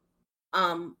 But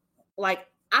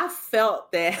I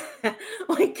felt that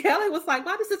when Kelly was like,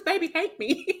 why does this baby hate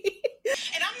me?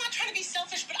 And I'm not trying to be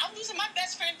selfish, but I'm losing my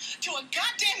best friend to a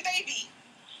goddamn baby.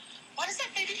 Why does that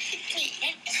baby hate me?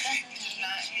 It definitely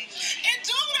not hate me. And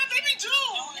do what that baby do.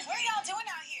 What are y'all doing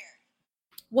out here?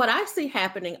 What I see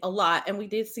happening a lot, and we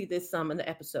did see this some in the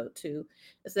episode too,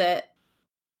 is that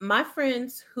my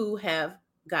friends who have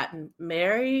gotten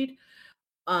married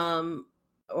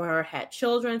or had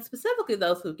children, specifically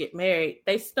those who get married,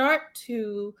 they start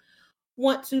to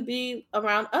want to be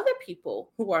around other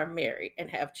people who are married and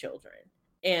have children.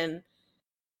 And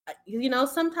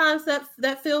sometimes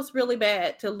that feels really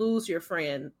bad to lose your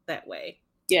friend that way.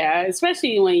 Yeah,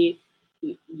 especially when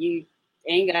you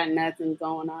ain't got nothing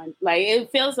going on. Like,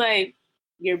 it feels like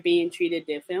you're being treated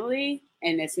differently,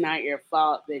 and it's not your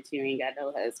fault that you ain't got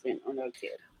no husband or no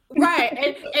kid.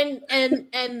 Right.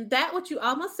 And that what you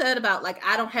almost said about like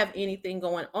I don't have anything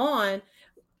going on,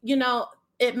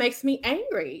 it makes me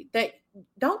angry that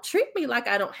don't treat me like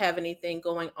I don't have anything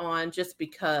going on just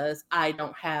because I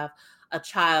don't have a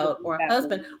child or a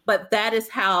husband. But that is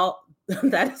how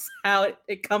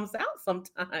it comes out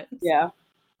sometimes. Yeah.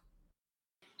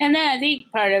 And then I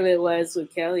think part of it was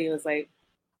with Kelly, it was like,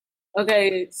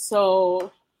 okay,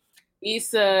 so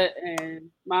Issa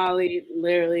and Molly,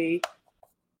 literally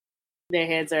their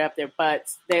heads are up their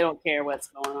butts. They don't care what's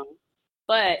going on.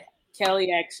 But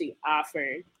Kelly actually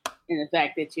offered, in the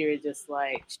fact that you were just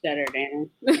like, shut her down.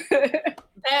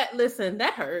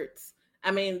 That hurts.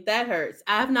 I mean, that hurts.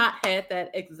 I've not had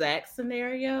that exact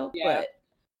scenario, but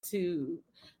to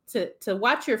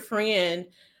watch your friend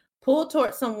pull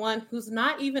towards someone who's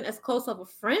not even as close of a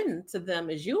friend to them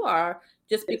as you are,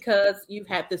 just because you've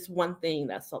had this one thing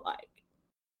that's alike.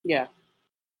 Yeah.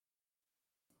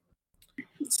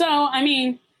 So, I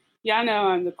mean, y'all know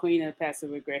I'm the queen of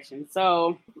passive aggression.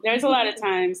 So there's a lot of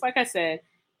times, like I said,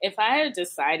 if I had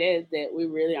decided that we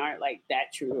really aren't like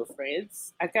that true of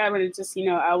friends, I kind of just,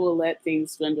 I will let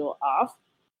things dwindle off.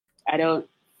 I don't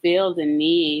feel the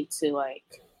need to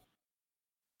like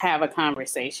have a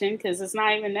conversation because it's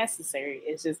not even necessary.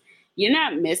 It's just, you're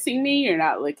not missing me. You're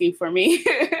not looking for me.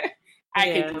 I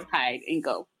can just hide and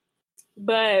go.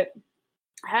 But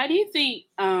how do you think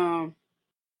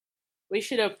we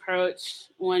should approach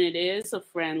when it is a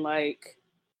friend like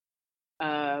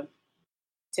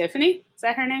Tiffany? Is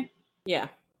that her name? Yeah.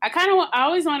 I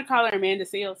always want to call her Amanda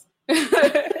Seales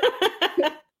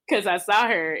because I saw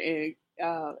her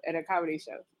at a comedy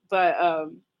show.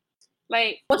 But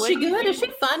like, was she good? Is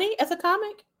she funny as a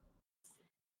comic?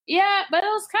 Yeah, but it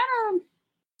was kind of,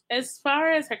 as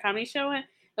far as her comedy show went,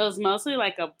 it was mostly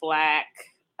like a black.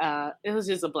 It was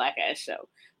just a black ass show,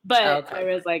 but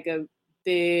there was like a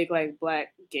big like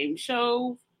black game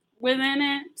show within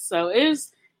it, so it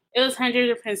was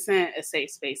 100% a safe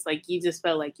space. Like you just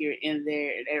felt like you're in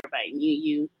there and everybody knew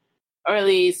you, or at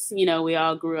least we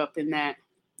all grew up in that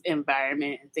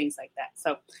environment and things like that.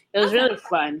 So it was really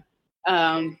fun.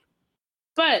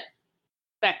 But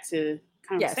back to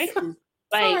conversation.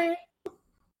 Yes. Like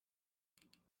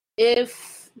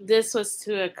if this was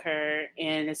to occur,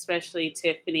 and especially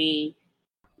Tiffany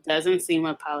doesn't seem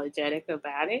apologetic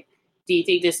about it, do you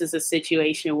think this is a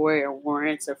situation where it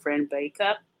warrants a friend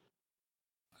breakup?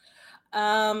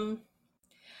 I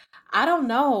don't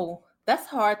know. That's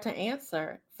hard to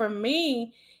answer. For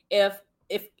me, if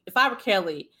I were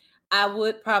Kelly, I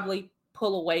would probably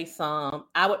pull away some.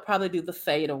 I would probably do the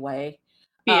fade away.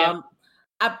 Yeah.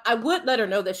 I would let her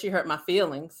know that she hurt my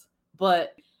feelings,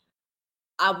 but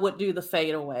I would do the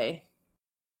fade away.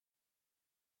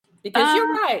 Because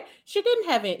you're right. She didn't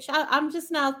have any. I'm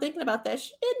just now thinking about that.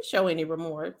 She didn't show any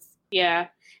remorse. Yeah.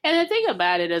 And the thing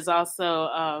about it is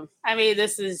also,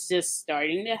 this is just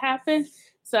starting to happen.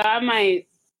 So I might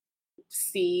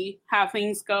see how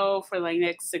things go for like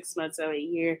next 6 months or a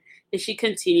year. If she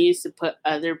continues to put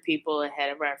other people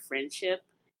ahead of our friendship.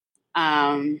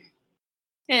 And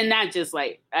not just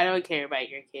like, I don't care about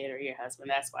your kid or your husband,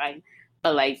 that's fine.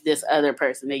 But like this other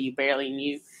person that you barely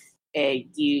knew, and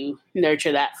you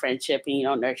nurture that friendship and you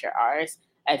don't nurture ours,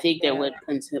 I think there would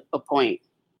come to a point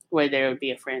where there would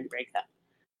be a friend breakup.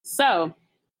 So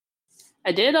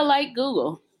I did a light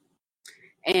Google,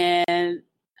 and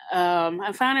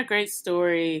I found a great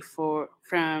story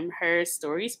from Her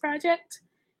Stories Project.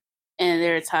 And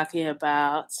they're talking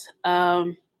about,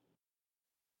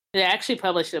 they actually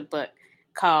published a book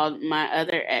called My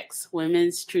Other Ex,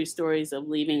 Women's True Stories of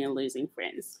Leaving and Losing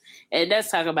Friends. And it does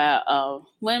talk about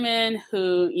women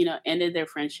who, ended their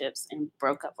friendships and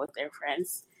broke up with their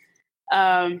friends.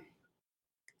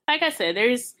 Like I said,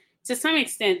 to some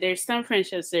extent, there's some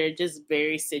friendships that are just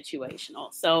very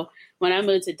situational. So when I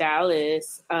moved to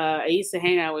Dallas, I used to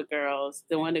hang out with girls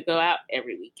that want to go out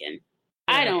every weekend.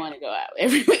 Yeah. I don't want to go out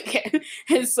every weekend.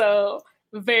 And so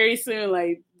very soon,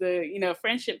 like the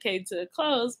friendship came to a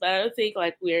close, but I don't think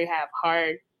like we have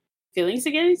hard feelings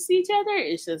against each other.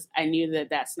 It's just I knew that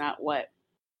that's not what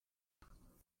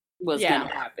was going to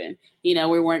happen.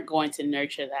 We weren't going to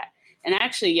nurture that. And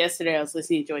actually, yesterday I was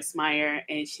listening to Joyce Meyer,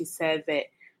 and she said that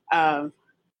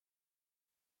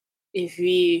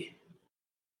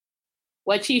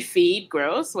what you feed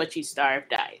grows, what you starve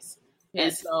dies. Yes.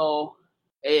 And so,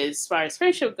 as far as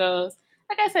friendship goes,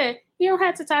 like I said, you don't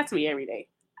have to talk to me every day.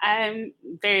 I'm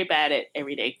very bad at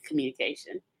everyday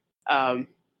communication.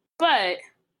 But,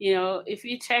 if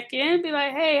you check in, be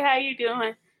like, hey, how you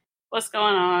doing? What's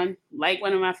going on? Like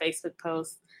one of my Facebook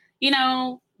posts.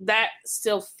 That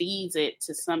still feeds it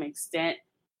to some extent.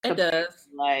 It does.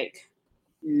 Like,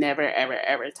 never, ever,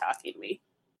 ever talking to me.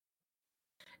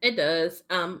 It does.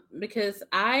 Because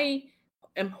I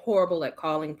am horrible at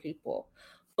calling people.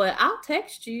 But I'll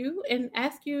text you and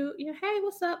ask you, hey,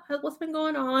 what's up? What's been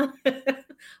going on? But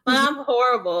I'm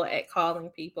horrible at calling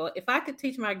people. If I could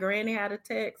teach my granny how to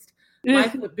text,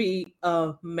 life would be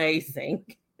amazing.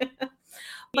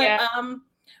 But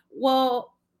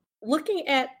well, looking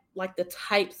at like the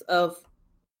types of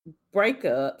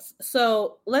breakups,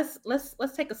 so let's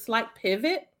take a slight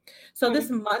pivot. So this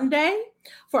Monday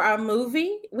for our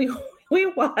movie, we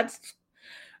watched.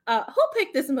 Who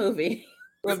picked this movie?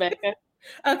 Rebecca.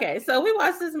 Okay, so we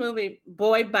watched this movie,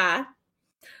 Boy Bye,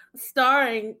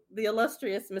 starring the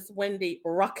illustrious Miss Wendy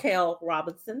Raquel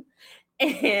Robinson.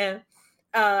 And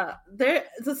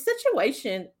there's a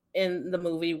situation in the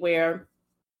movie where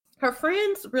her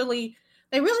friends really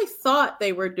they really thought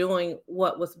they were doing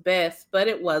what was best, but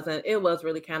it wasn't. It was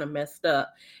really kind of messed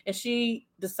up. And she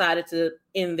decided to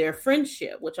end their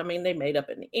friendship, which, I mean, they made up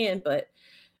in the end. But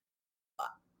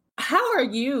how are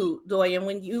you, Doyen,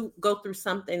 when you go through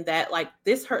something that, like,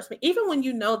 this hurts me, even when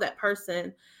you know that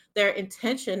person, their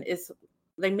intention is,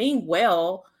 they mean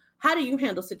well, how do you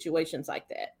handle situations like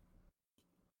that?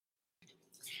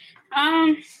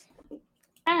 I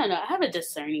don't know. I have a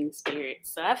discerning spirit,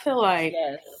 so I feel like,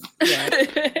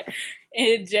 yes.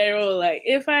 in general, like,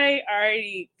 if I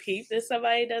already peep that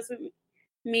somebody doesn't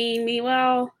mean me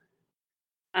well,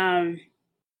 I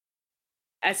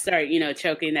start,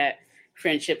 choking that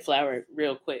friendship flower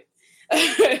real quick.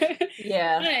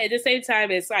 Yeah. But at the same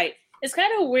time, it's like, it's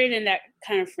kind of weird in that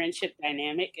kind of friendship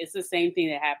dynamic. It's the same thing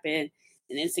that happened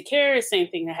in Insecure, same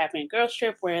thing that happened in Girls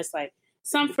Trip, where it's like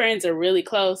some friends are really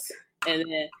close, and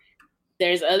then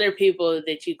there's other people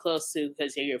that you close to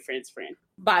because you're your friend's friend.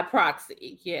 By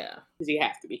proxy, yeah. Because you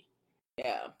have to be.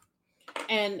 Yeah.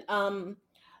 And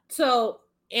so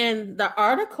in the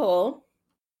article,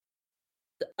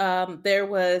 there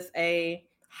was a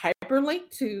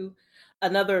hyperlink to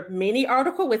another mini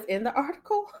article within the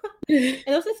article. and it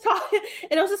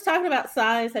was just talking about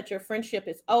signs that your friendship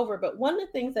is over. But one of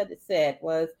the things that it said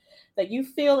was that you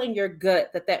feel in your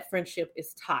gut that friendship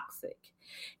is toxic.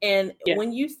 And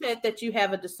when you said that you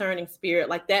have a discerning spirit,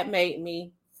 like, that made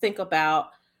me think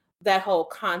about that whole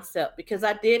concept, because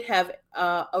I did have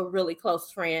a really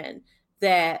close friend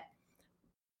that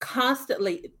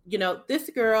constantly, this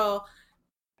girl,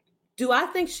 do I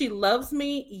think she loves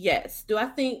me? Yes. Do I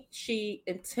think she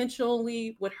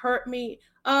intentionally would hurt me?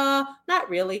 Not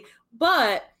really.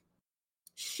 But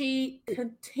she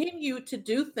continued to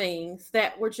do things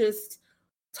that were just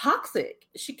toxic.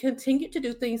 She continued to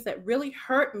do things that really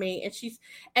hurt me.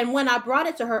 And when I brought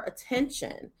it to her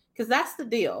attention, because that's the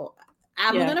deal,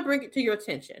 I'm going to bring it to your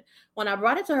attention. When I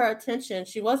brought it to her attention,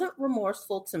 she wasn't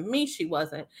remorseful. To me, she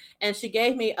wasn't. And she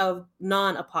gave me a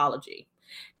non-apology.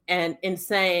 And in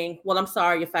saying, well, I'm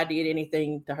sorry if I did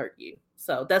anything to hurt you.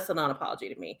 So that's a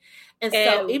non-apology to me. And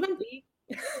so even...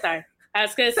 Sorry. I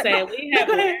was going to say, we have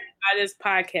learned by this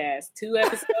podcast, 2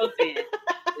 episodes in,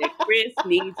 that Chris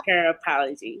needs her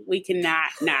apology. We cannot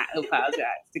not apologize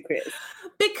to Chris.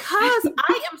 Because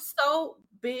I am so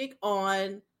big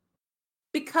on,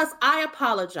 because I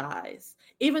apologize,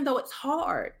 even though it's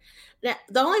hard. Now,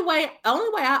 the only way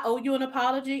I owe you an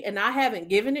apology, and I haven't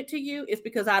given it to you, is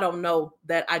because I don't know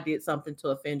that I did something to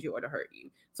offend you or to hurt you.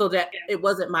 So that it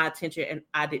wasn't my intention and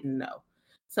I didn't know.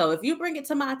 So if you bring it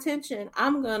to my attention,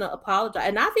 I'm going to apologize.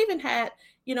 And I've even had,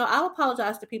 I'll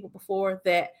apologize to people before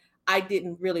that I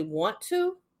didn't really want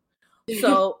to.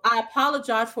 So I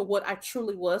apologize for what I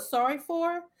truly was sorry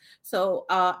for. So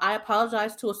I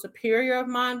apologized to a superior of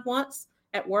mine once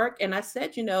at work. And I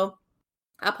said, I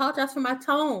apologize for my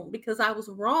tone because I was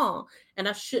wrong and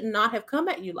I should not have come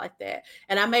at you like that.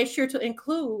 And I made sure to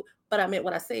include, but I meant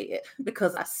what I said,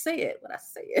 because I said what I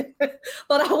said.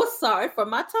 But I was sorry for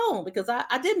my tone because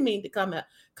I didn't mean to come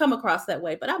across that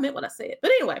way, but I meant what I said.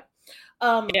 But anyway,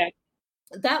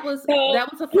 that was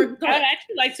a first. I'd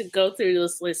actually like to go through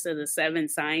this list of the 7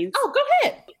 signs. Oh, go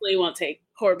ahead. Hopefully it won't take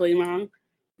horribly long.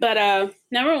 But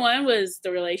number 1 was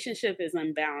the relationship is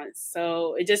unbalanced.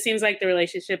 So it just seems like the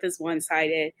relationship is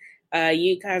one-sided.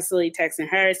 You constantly texting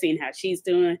her, seeing how she's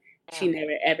doing. Yeah. She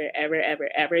never, ever, ever, ever,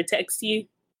 ever texts you.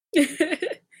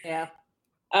 Yeah.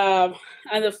 On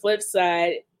the flip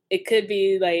side, it could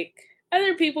be like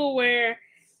other people where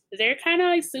they're kind of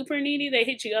like super needy. They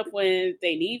hit you up when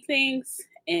they need things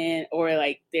or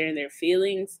like they're in their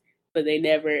feelings, but they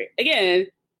never, again,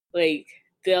 like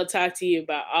they'll talk to you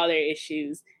about all their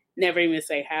issues, never even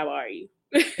say, how are you?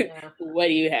 Yeah. What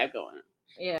do you have going on?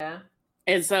 Yeah.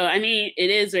 And so, I mean, it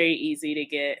is very easy to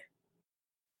get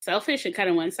selfish and kind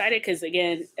of one-sided because,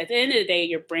 again, at the end of the day,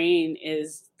 your brain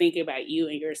is thinking about you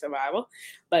and your survival,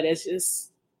 but it's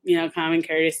just, common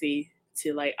courtesy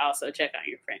to like also check on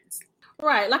your friends.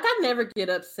 Right. Like, I never get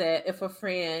upset if a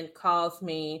friend calls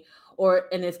me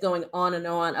and it's going on and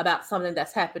on about something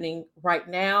that's happening right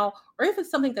now, or if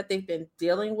it's something that they've been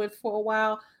dealing with for a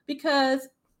while, because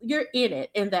you're in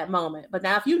it in that moment. But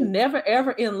now if you never,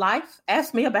 ever in life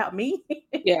ask me about me.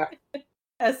 Yeah.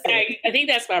 I think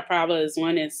that's my problem is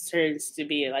when it turns to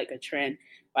be like a trend,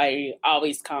 why you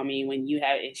always call me when you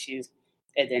have issues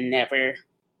and then never,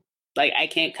 like, I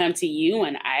can't come to you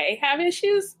when I have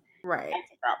issues. Right.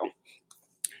 That's a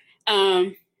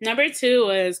problem. Number 2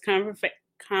 was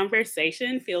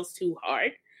conversation feels too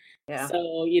hard. Yeah.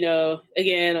 So,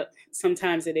 again,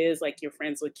 sometimes it is like you're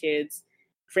friends with kids,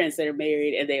 friends that are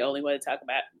married, and they only want to talk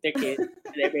about their kids and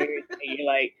they're married. And you're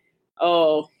like,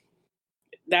 oh,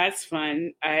 that's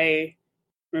fun. I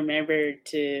remember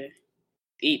to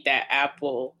eat that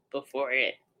apple before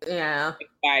it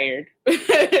expired.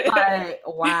 Like,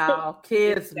 wow,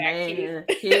 kids, man,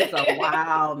 kids are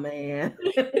wild, man.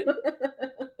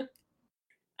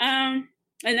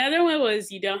 Another one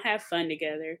was you don't have fun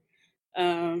together.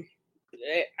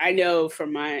 I know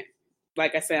from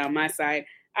like I said, on my side,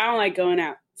 I don't like going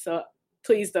out. So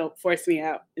please don't force me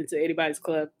out into anybody's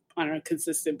club on a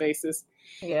consistent basis.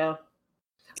 Yeah.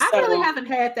 I really haven't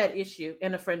had that issue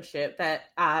in a friendship that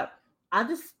I've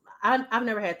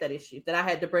never had that issue that I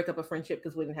had to break up a friendship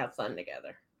because we didn't have fun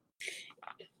together.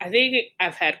 I think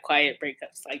I've had quiet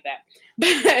breakups like that.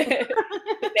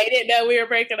 They didn't know we were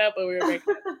breaking up, but we were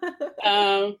breaking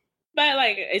up. But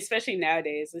like, especially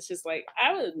nowadays, it's just like,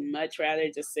 I would much rather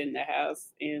just sit in the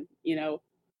house and,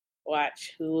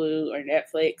 watch Hulu or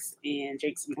Netflix and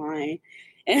drink some wine.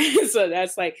 And so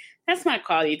that's my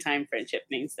quality time friendship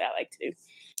things that I like to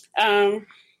do.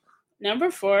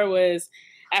 Number 4 was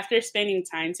after spending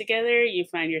time together, you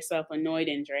find yourself annoyed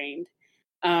and drained.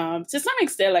 To some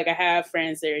extent, like I have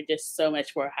friends that are just so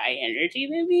much more high energy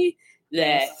than me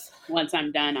that once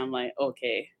I'm done, I'm like,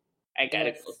 okay, I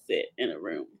gotta go sit in a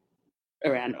room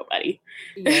around nobody.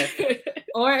 Yes.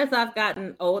 Or as I've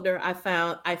gotten older, I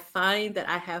find that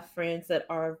I have friends that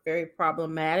are very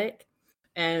problematic,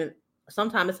 and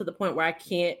sometimes it's to the point where I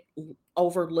can't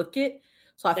overlook it.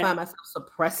 So I find myself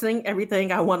suppressing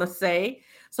everything I want to say.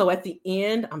 So at the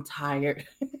end, I'm tired.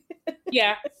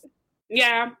 Yeah,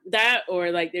 that,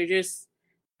 or like they're just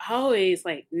always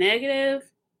like negative.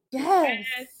 Yes.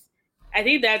 I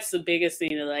think that's the biggest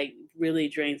thing that like really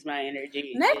drains my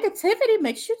energy. Negativity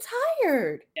makes you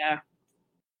tired. Yeah.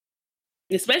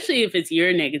 Especially if it's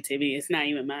your negativity. It's not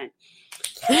even mine.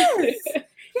 Yes.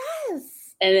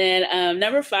 Yes. And then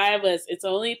number 5 was it's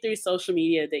only through social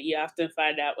media that you often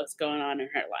find out what's going on in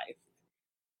her life.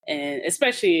 And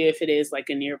especially if it is like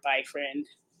a nearby friend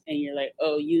and you're like,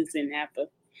 oh, you was in Napa.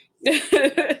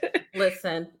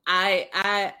 Listen,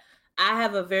 I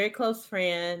have a very close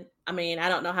friend. I mean, I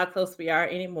don't know how close we are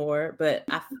anymore, but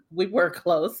we were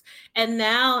close. And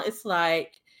now it's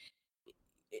like,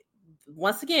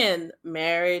 once again,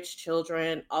 marriage,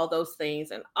 children, all those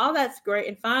things, and all that's great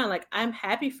and fine. Like, I'm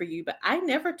happy for you, but I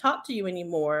never talk to you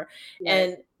anymore. Right.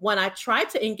 And when I try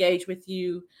to engage with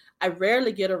you, I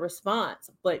rarely get a response,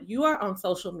 but you are on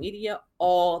social media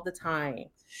all the time.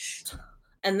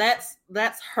 And that's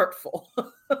hurtful.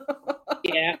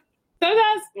 Yeah.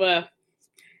 Sometimes,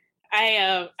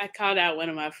 I called out one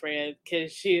of my friends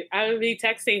because I would be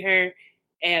texting her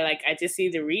and like, I just see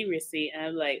the read receipt and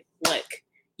I'm like, look,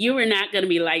 you were not going to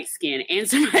be light skinned.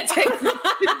 Answer my text.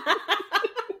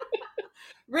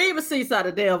 Read receipts are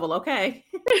the devil, okay?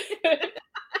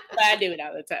 But I do it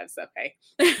all the time, so okay.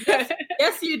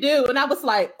 Yes, you do. And I was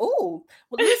like, oh,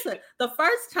 well, listen, the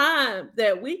first time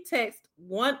that we text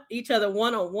each other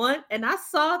one-on-one, and I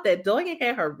saw that Doyen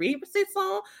had her read receipts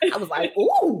on, I was like,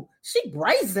 ooh, she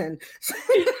brazen.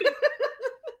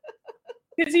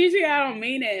 Because usually I don't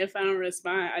mean it if I don't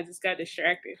respond. I just got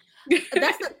distracted.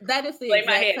 That is the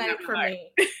exact same for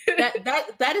me.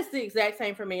 That is the exact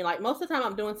same for me. Like most of the time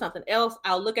I'm doing something else,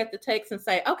 I'll look at the text and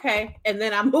say, okay, and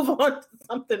then I move on to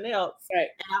something else. Right.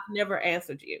 And I've never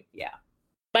answered you. Yeah.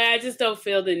 But I just don't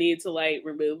feel the need to like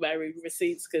remove my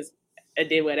receipts because I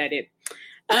did what I did.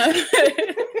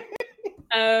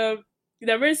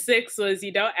 Number 6 was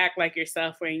you don't act like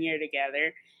yourself when you're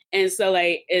together. And so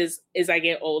like as I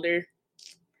get older,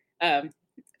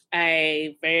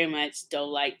 I very much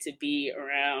don't like to be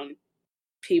around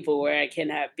people where I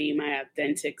cannot be my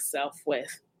authentic self with.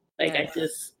 Like I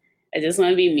just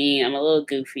want to be me. I'm a little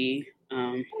goofy.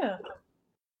 And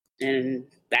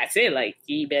that's it. Like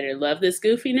you better love this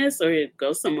goofiness or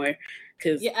go somewhere.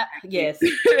 Yes.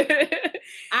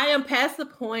 I am past the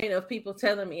point of people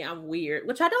telling me I'm weird,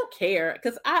 which I don't care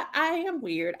because I am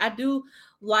weird. I do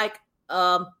like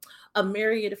a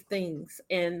myriad of things,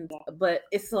 but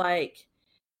it's like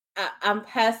I'm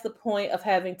past the point of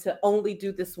having to only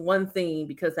do this one thing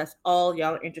because that's all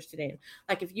y'all are interested in.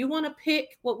 Like if you want to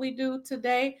pick what we do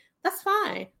today, that's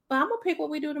fine, but I'm gonna pick what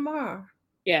we do tomorrow.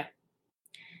 Yeah,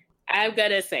 I've got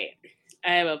to say it.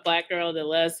 I am a Black girl that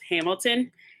loves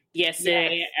Hamilton.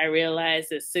 Yesterday, I realized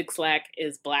that Six-Lack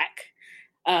is black.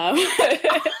 I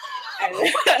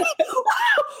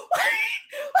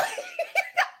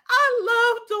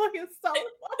love Doyen so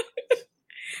much.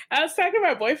 I was talking to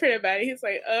my boyfriend about it. He's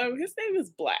like, his name is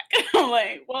Black. I'm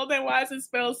like, well, then why is it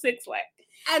spelled Six Flags?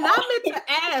 And I meant to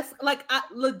ask, like,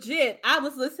 I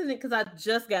was listening because I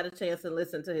just got a chance to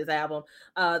listen to his album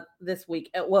this week,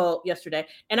 yesterday.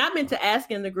 And I meant to ask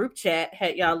in the group chat,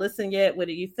 had y'all listened yet? What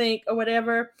do you think or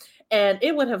whatever? And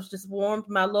it would have just warmed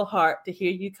my little heart to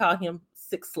hear you call him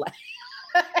Six Flags.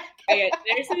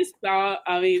 There's this song,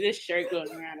 this shirt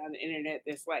going around on the internet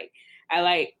that's like, I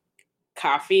like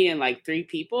coffee and like 3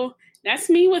 people. That's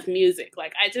me with music.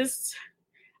 Like,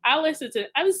 I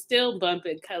was still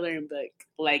bumping Coloring Book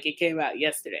like it came out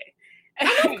yesterday.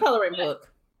 I love Coloring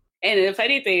Book. And the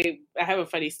funny thing, I have a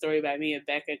funny story about me and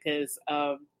Becca because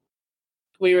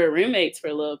we were roommates for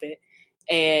a little bit,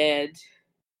 and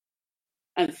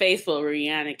Unfaithful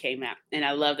Rihanna came out, and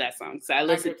I love that song. So I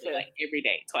listened to it like every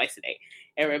day, twice a day.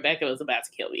 And Rebecca was about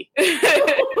to kill me.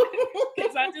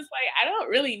 Because I'm just like, I don't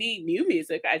really need new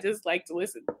music. I just like to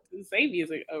listen to the same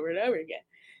music over and over again.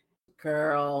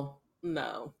 Girl,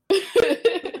 no.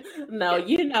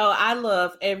 No, I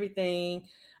love everything.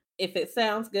 If it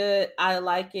sounds good, I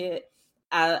like it.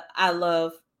 I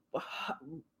love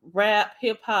rap,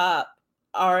 hip hop,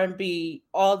 R&B,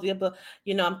 all the above.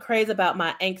 I'm crazy about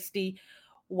my angsty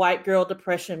white girl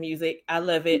depression music. I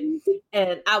love it.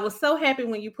 And I was so happy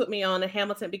when you put me on to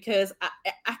Hamilton because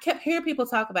I kept hearing people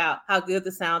talk about how good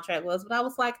the soundtrack was, but I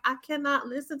was like, I cannot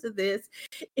listen to this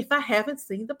if I haven't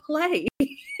seen the play.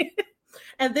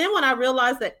 And then when I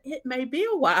realized that it may be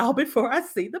a while before I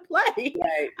see the play,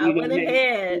 right. I went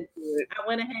ahead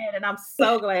and I'm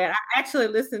so glad. I actually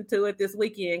listened to it this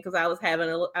weekend because I was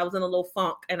in a little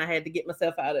funk and I had to get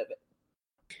myself out of it.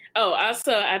 Oh,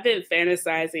 also, I've been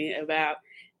fantasizing about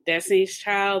Destiny's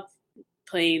Child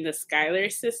playing the Schuyler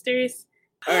Sisters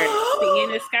or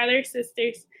singing the Schuyler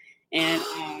Sisters. And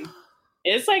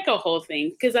it's like a whole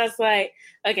thing because I was like,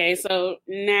 okay, so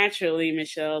naturally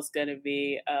Michelle's going to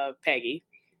be Peggy.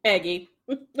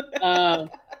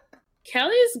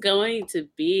 Kelly's going to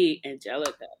be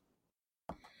Angelica.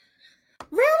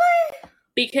 Really?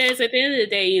 Because at the end of the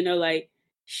day,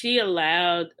 she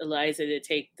allowed Eliza to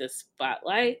take the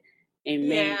spotlight and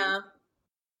made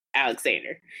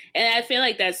Alexander. And I feel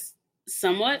like that's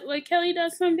somewhat what Kelly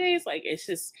does some days. Like, it's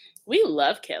just, we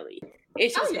love Kelly.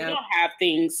 It's just we don't have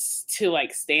things to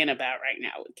stand about right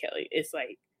now with Kelly. It's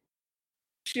like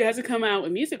she hasn't come out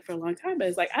with music for a long time, but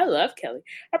it's like I love Kelly.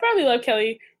 I probably love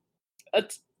Kelly an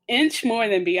inch more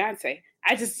than Beyonce.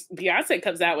 Beyonce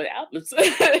comes out with albums.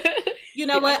 You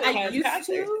know what? I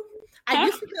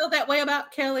used to feel that way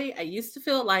about Kelly. I used to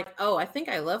feel like, oh, I think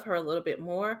I love her a little bit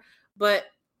more, but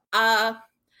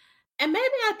and maybe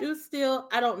I do still,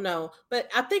 I don't know. But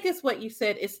I think it's what you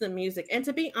said, it's the music. And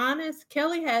to be honest,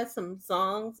 Kelly has some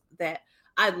songs that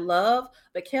I love,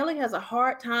 but Kelly has a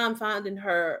hard time finding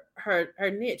her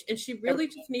niche. And she really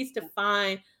just needs to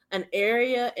find an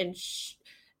area and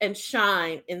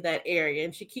shine in that area.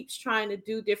 And she keeps trying to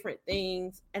do different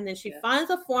things. And then she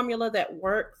finds a formula that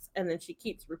works. And then she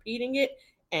keeps repeating it.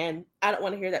 And I don't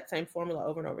want to hear that same formula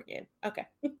over and over again. Okay.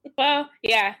 Well,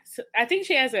 yeah. So I think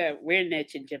she has a weird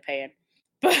niche in Japan.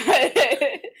 But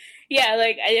yeah,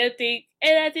 I think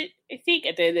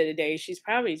at the end of the day, she's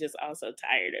probably just also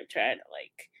tired of trying to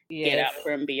get out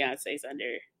from Beyonce's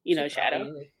under,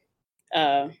 shadow.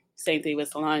 Same thing with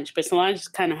Solange. But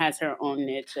Solange kind of has her own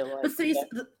niche. But see,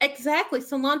 exactly.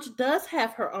 Solange does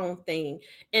have her own thing.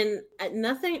 And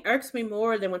nothing irks me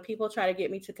more than when people try to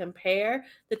get me to compare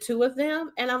the two of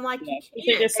them. And I'm like, you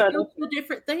can't. They do two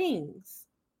different things.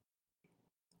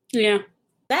 Yeah.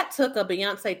 That took a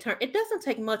Beyonce turn. It doesn't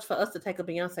take much for us to take a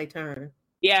Beyonce turn.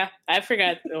 Yeah, I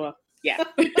forgot. Well, yeah.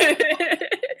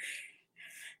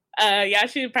 Y'all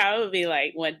should probably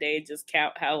one day just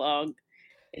count how long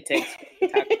it takes.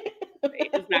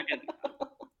 It's not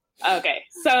gonna. Okay,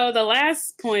 so the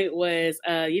last point was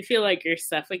you feel like you're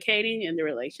suffocating in the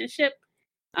relationship.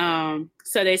 So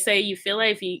they say you feel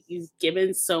like you've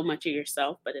given so much of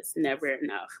yourself, but it's never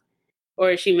enough.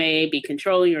 Or she may be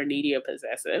controlling or needy or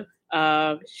possessive.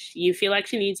 You feel like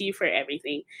she needs you for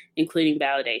everything, including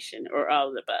validation or all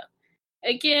of the above.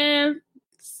 Again,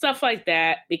 stuff like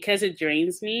that, because it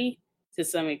drains me to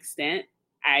some extent,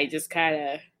 I just kind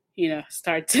of,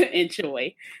 start to inch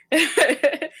away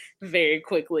very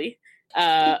quickly.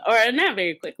 Or not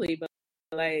very quickly, but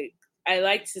I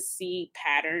like to see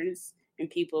patterns in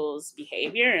people's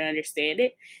behavior and understand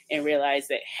it and realize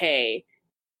that, hey,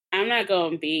 I'm not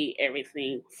going to be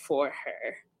everything for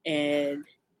her. And,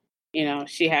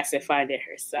 she has to find it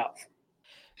herself.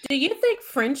 Do you think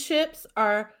friendships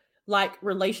are like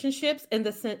relationships in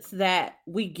the sense that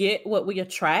we get what we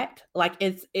attract. Like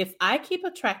it's if I keep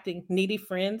attracting needy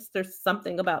friends, there's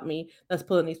something about me that's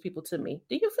pulling these people to me.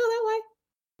 Do you feel that way?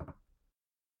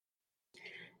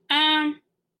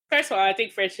 First of all, I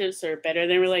think friendships are better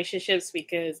than relationships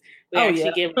because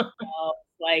we give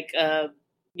like the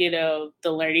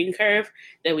learning curve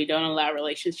that we don't allow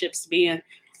relationships to be in.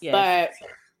 Yes. But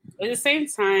at the same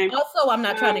time, also I'm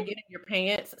not trying to get in your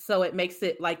pants, so it makes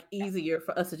it like easier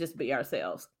for us to just be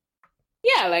ourselves.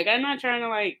 Yeah, like I'm not trying to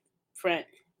like front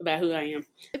about who I am.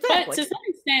 Exactly. But to some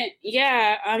extent,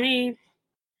 yeah, I mean,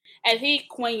 I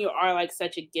think when you are like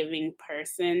such a giving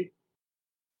person,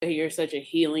 you're such a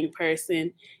healing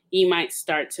person, you might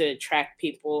start to attract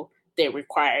people that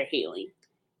require healing.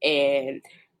 And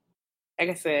like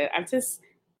I said, I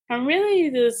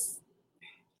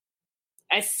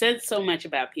sense so much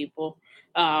about people.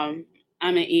 I'm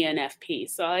an ENFP.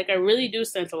 So like I really do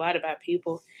sense a lot about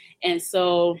people. And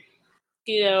so,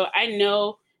 I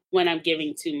know when I'm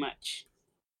giving too much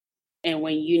and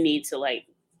when you need to like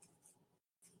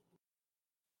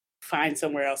find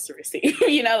somewhere else to receive,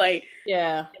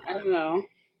 yeah, I don't know.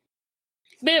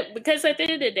 But because at the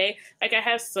end of the day, like I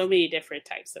have so many different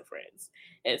types of friends.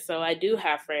 And so I do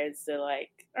have friends that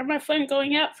like are my fun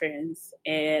going out friends.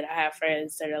 And I have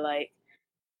friends that are like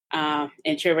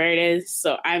introverted.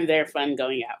 So I'm their fun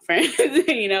going out friends,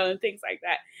 and things like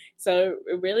that. So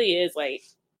it really is like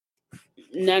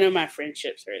none of my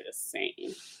friendships are the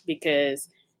same because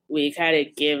we kind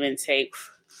of give and take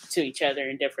to each other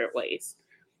in different ways.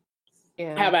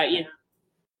 Yeah. How about you?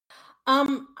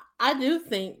 I do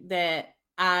think that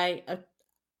I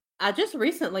just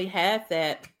recently had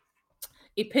that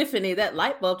epiphany, that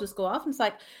light bulb just go off. And it's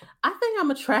like, I think I'm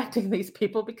attracting these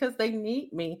people because they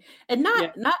need me, and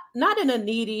not in a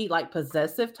needy, like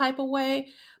possessive type of way,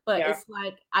 but it's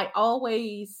like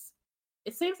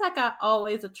it seems like I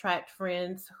always attract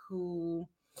friends who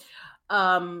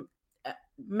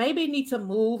maybe need to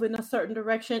move in a certain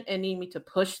direction and need me to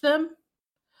push them,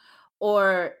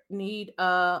 or need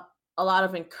a lot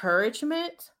of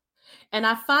encouragement. And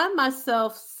I find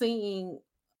myself seeing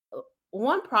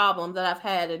one problem that I've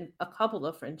had in a couple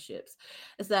of friendships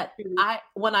is that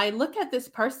when I look at this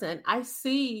person, I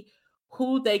see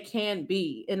who they can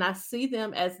be, and I see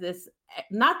them as this,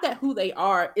 not that who they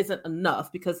are isn't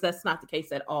enough, because that's not the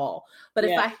case at all. But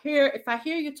if I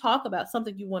hear you talk about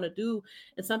something you want to do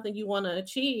and something you want to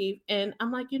achieve, and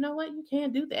I'm like, you know what, you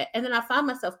can't do that. And then I find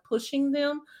myself pushing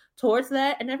them towards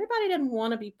that, and everybody doesn't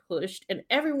want to be pushed, and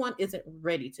everyone isn't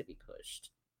ready to be pushed.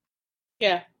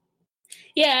 Yeah,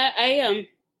 I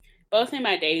both in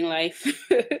my dating life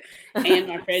and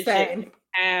my friendship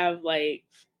have like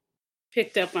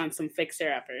picked up on some fixer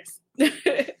uppers.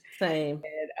 Same.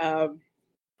 And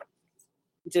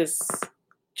just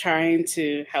trying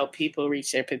to help people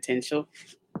reach their potential.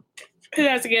 Because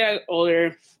as I get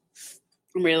older,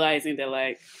 I'm realizing that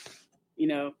like,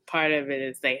 part of it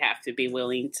is they have to be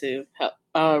willing to help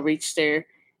reach their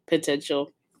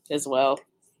potential as well.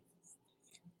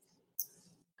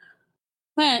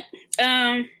 But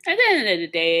at the end of the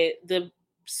day, the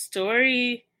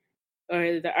story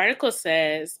or the article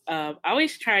says,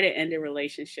 always try to end a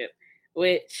relationship,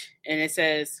 and it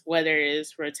says whether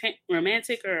it's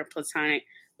romantic or platonic,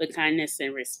 with kindness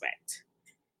and respect.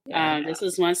 Yeah. This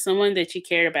was once someone that you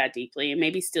cared about deeply and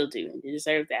maybe still do, and you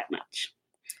deserve that much.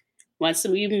 Once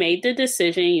you've made the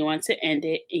decision, you want to end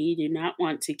it, and you do not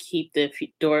want to keep the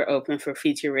door open for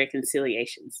future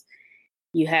reconciliations.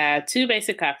 You have two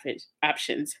basic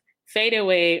options: fade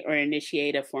away or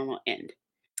initiate a formal end.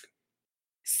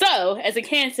 So, as a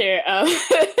Cancer,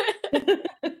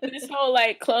 this whole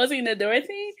like closing the door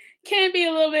thing can be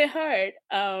a little bit hard.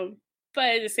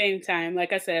 But at the same time,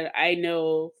 like I said, I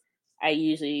know I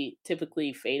usually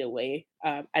typically fade away.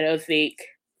 I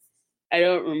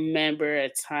don't remember a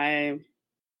time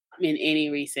in any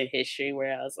recent history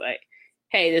where I was like,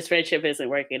 hey, this friendship isn't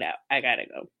working out, I gotta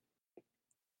go.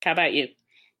 How about you?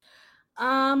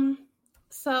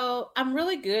 So I'm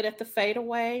really good at the fade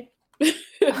away.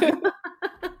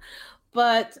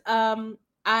 But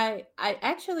I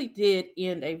actually did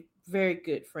end a very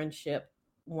good friendship.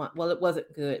 Well, it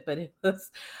wasn't good, but it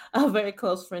was a very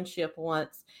close friendship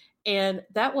once. And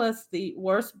that was the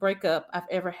worst breakup I've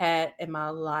ever had in my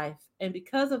life. And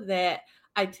because of that,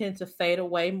 I tend to fade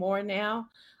away more now.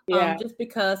 Just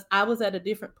because I was at a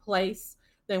different place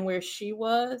than where she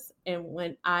was. And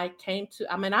when I went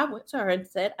to her and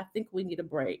said, I think we need a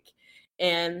break.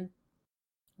 And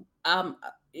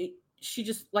she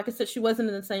just, like I said, she wasn't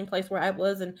in the same place where I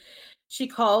was. And she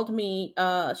called me,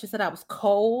 she said I was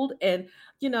cold. And,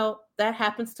 that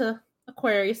happens to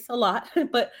Aquarius a lot,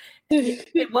 but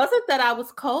it wasn't that I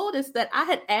was cold. It's that I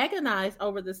had agonized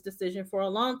over this decision for a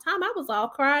long time. I was all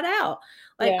cried out.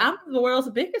 Like, I'm the world's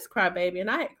biggest crybaby, and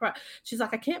I had cried. She's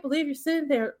like, I can't believe you're sitting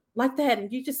there like that,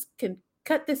 and you just can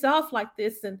cut this off like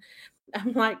this. And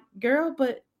I'm like, girl,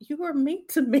 but you were mean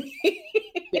to me.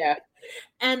 Yeah.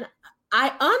 And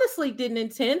I honestly didn't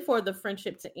intend for the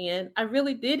friendship to end. I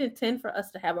really did intend for us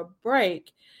to have a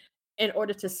break in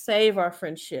order to save our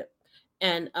friendship.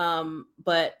 And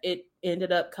but it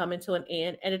ended up coming to an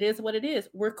end, and it is what it is.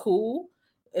 We're cool.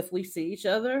 If we see each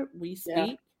other, we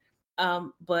speak.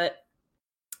 But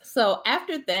so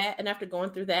after that, and after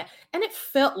going through that, and it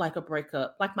felt like a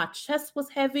breakup. Like my chest was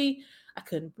heavy. I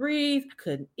couldn't breathe. I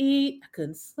couldn't eat. I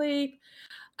couldn't sleep.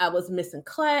 I was missing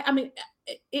class. I mean,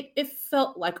 it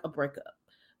felt like a breakup.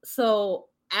 So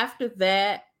after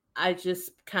that, I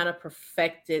just kind of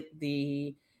perfected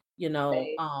the,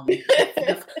 I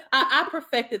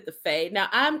perfected the fade. Now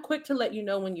I'm quick to let you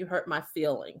know when you hurt my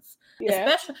feelings,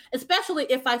 especially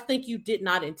if I think you did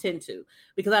not intend to,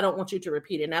 because I don't want you to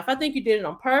repeat it. Now, if I think you did it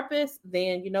on purpose,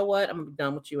 then you know what, I'm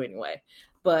done with you anyway.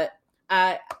 But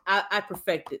I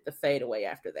perfected the fade away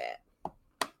after that.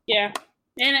 Yeah,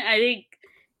 and I think,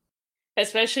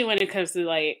 especially when it comes to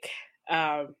like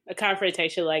a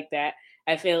confrontation like that,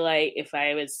 I feel like if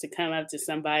I was to come up to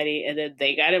somebody and then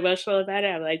they got emotional about it,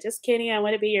 I'm like, just kidding, I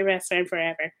want to be your best friend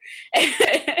forever.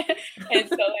 And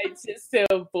so just to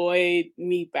avoid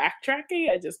me backtracking,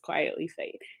 I just quietly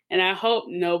fade. And I hope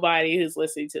nobody who's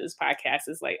listening to this podcast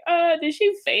is like, oh, did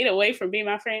she fade away from being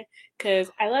my friend? Because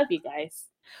I love you guys.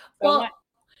 So well,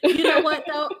 you know what,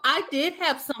 though? I did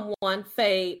have someone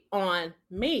fade on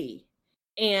me.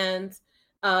 And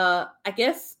I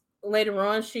guess later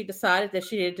on, she decided that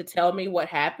she needed to tell me what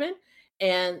happened.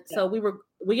 And so we were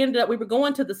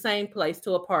going to the same place,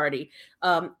 to a party.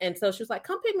 And so she was like,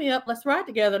 come pick me up. Let's ride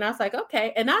together. And I was like,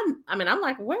 okay. And I'm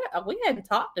like, we hadn't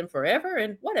talked in forever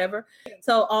and whatever.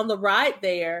 So on the ride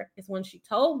there is when she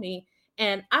told me,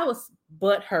 and I was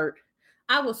butthurt.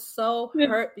 I was so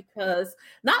hurt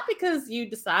not because you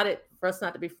decided for us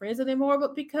not to be friends anymore,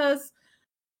 but because,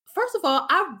 first of all,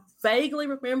 I vaguely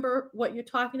remember what you're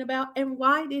talking about, and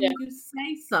why didn't you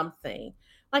say something?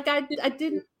 Like I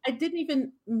didn't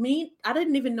even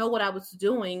know what I was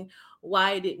doing.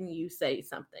 Why didn't you say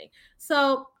something?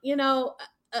 So,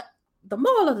 the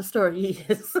moral of the story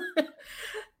is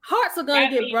hearts are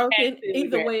going to get broken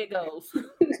either way it goes.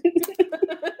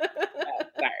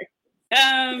 Sorry.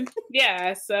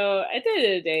 Yeah. So at the end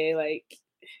of the day, like,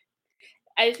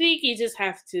 I think you just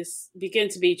have to begin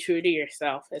to be true to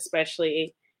yourself,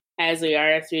 especially as we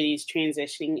are through these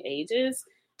transitioning ages.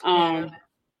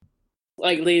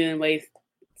 Like Leland Waite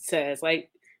says, like,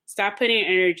 stop putting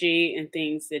energy in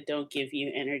things that don't give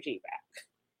you energy back.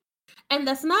 And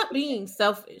that's not being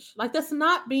selfish. Like, that's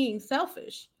not being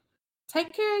selfish.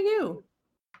 Take care of you.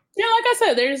 Yeah, like I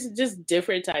said, there's just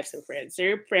different types of friends.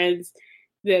 There are friends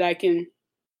that I can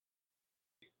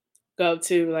go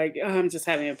to, like, oh, I'm just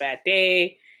having a bad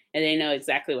day, and they know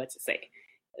exactly what to say.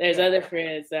 There's other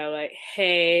friends that are like,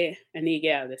 hey, I need to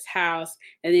get out of this house,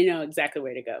 and they know exactly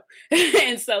where to go.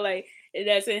 And so, like, it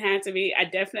doesn't have to be, I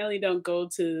definitely don't go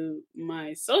to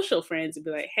my social friends and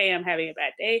be like, hey, I'm having a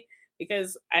bad day,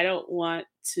 because I don't want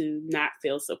to not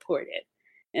feel supported.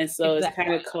 And so It's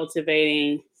kind of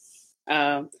cultivating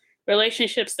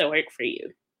relationships that work for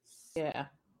you. Yeah.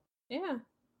 Yeah.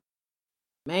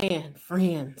 Man,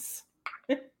 friends.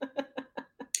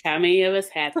 How many of us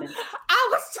have them? I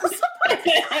was just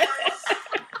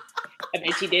I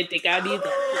bet you didn't think I'd do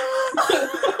that.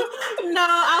 No,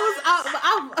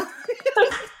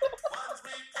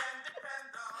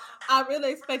 I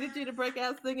really expected you to break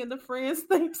out singing the Friends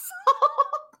theme song.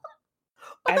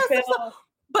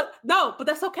 But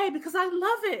that's okay, because I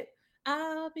love it.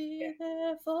 I'll be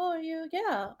there for you.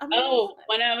 Yeah.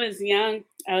 When I was young,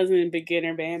 I was in a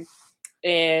beginner band,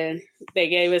 and they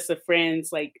gave us a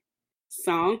Friends like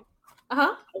song.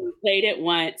 We played it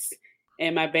once,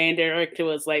 and my band director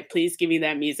was like, please give me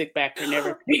that music back or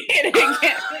never play it again.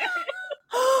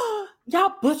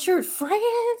 Y'all butchered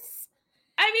Friends?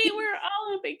 I mean, we're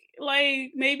all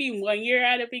maybe 1 year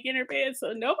out of beginner band,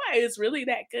 so nobody is really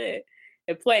that good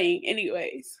at playing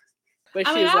anyways. But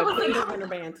I was in the beginner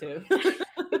band too.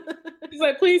 She's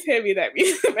like, please hand me that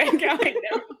music back. I ain't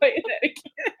never play that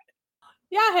again.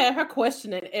 Yeah, I had her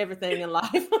questioning everything in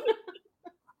life.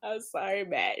 I'm sorry,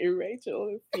 Matt and Rachel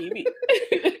and Phoebe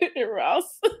and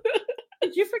Ross.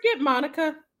 Did you forget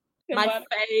Monica? My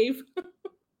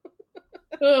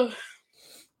fave.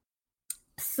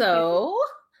 So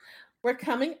we're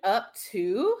coming up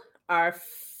to our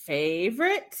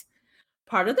favorite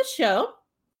part of the show.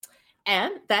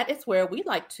 And that is where we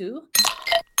like to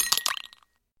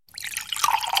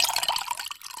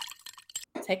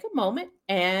take a moment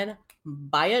and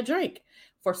buy a drink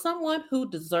for someone who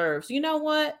deserves. You know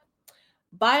what?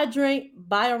 Buy a drink,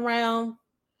 buy a round.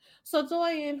 So,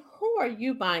 Doyen, who are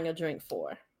you buying a drink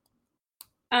for?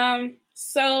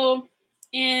 So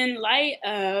in light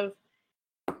of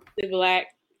the Black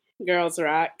Girls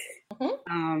Rock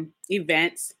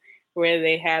events where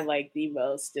they had like the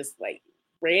most just like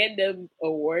random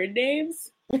award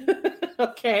names.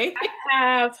 Okay. I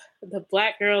have the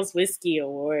Black Girls Whiskey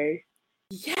Award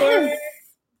for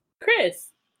Chris,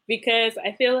 because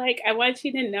I feel like I want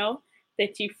you to know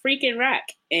that you freaking rock.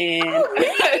 And oh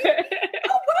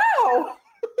wow.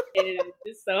 And I'm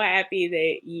just so happy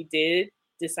that you did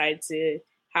decide to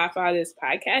hop on this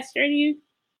podcast journey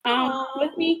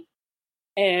with me.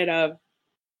 And I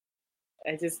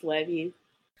just love you.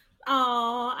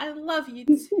 Oh, I love you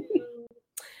too.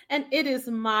 And it is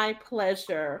my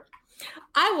pleasure.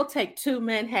 I will take 2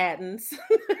 Manhattans.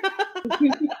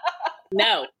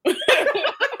 No.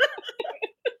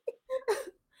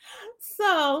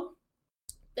 So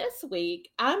this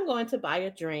week, I'm going to buy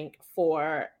a drink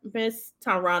for Miss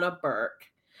Tarana Burke.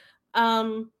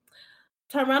 Tarana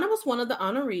was one of the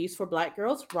honorees for Black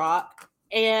Girls Rock,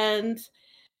 and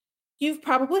you've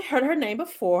probably heard her name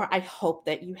before. I hope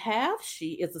that you have.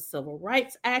 She is a civil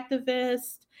rights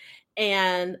activist,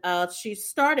 and she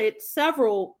started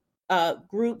several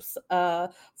groups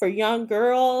for young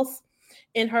girls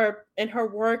in her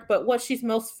work. But what she's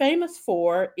most famous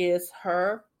for is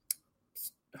her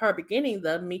beginning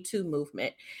the Me Too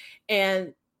movement.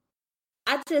 And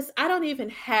I don't even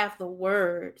have the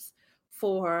words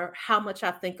for how much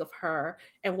I think of her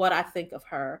and what I think of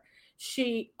her.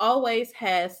 She always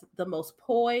has the most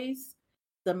poise,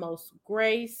 the most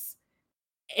grace,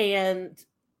 and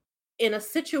in a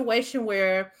situation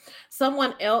where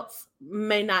someone else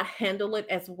may not handle it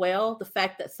as well, the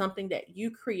fact that something that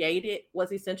you created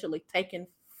was essentially taken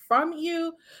from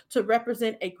you to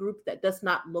represent a group that does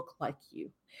not look like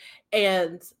you.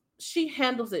 And she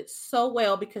handles it so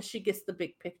well because she gets the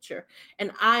big picture.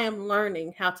 And I am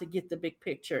learning how to get the big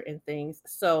picture in things.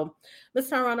 So,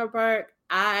 Miss Tarana Burke,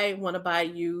 I want to buy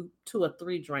you 2 or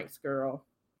 3 drinks, girl.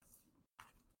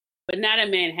 But not a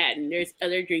Manhattan. There's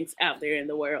other drinks out there in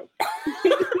the world. I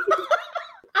like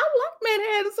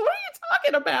Manhattan. So what are you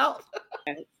talking about?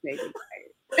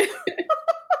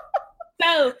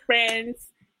 So, friends,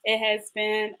 it has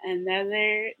been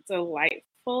another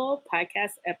delightful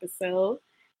podcast episode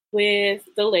with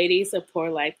the ladies of Poor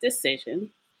Life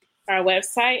Decision. Our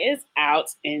website is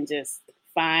out and just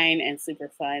fine and super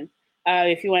fun.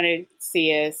 If you want to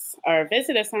see us or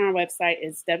visit us on our website,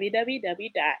 it's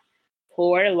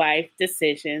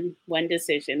www.poorlifedecision, one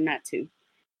decision, not two,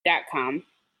 .com.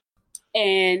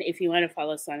 And if you want to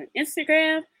follow us on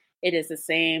Instagram, it is the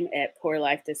same at Poor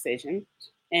Life Decision.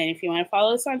 And if you want to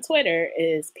follow us on Twitter, it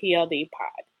is PLD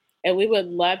Pod. And we would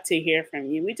love to hear from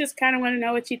you. We just kind of want to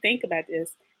know what you think about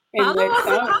this. And follow us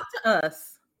and talk to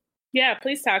us. Yeah,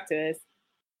 please talk to us.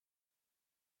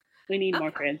 We need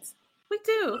more friends. We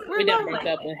do. We don't break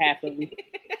up with half of them.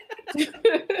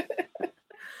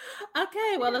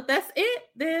 Okay, well, if that's it,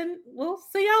 then we'll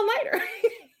see y'all later.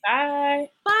 Bye.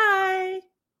 Bye.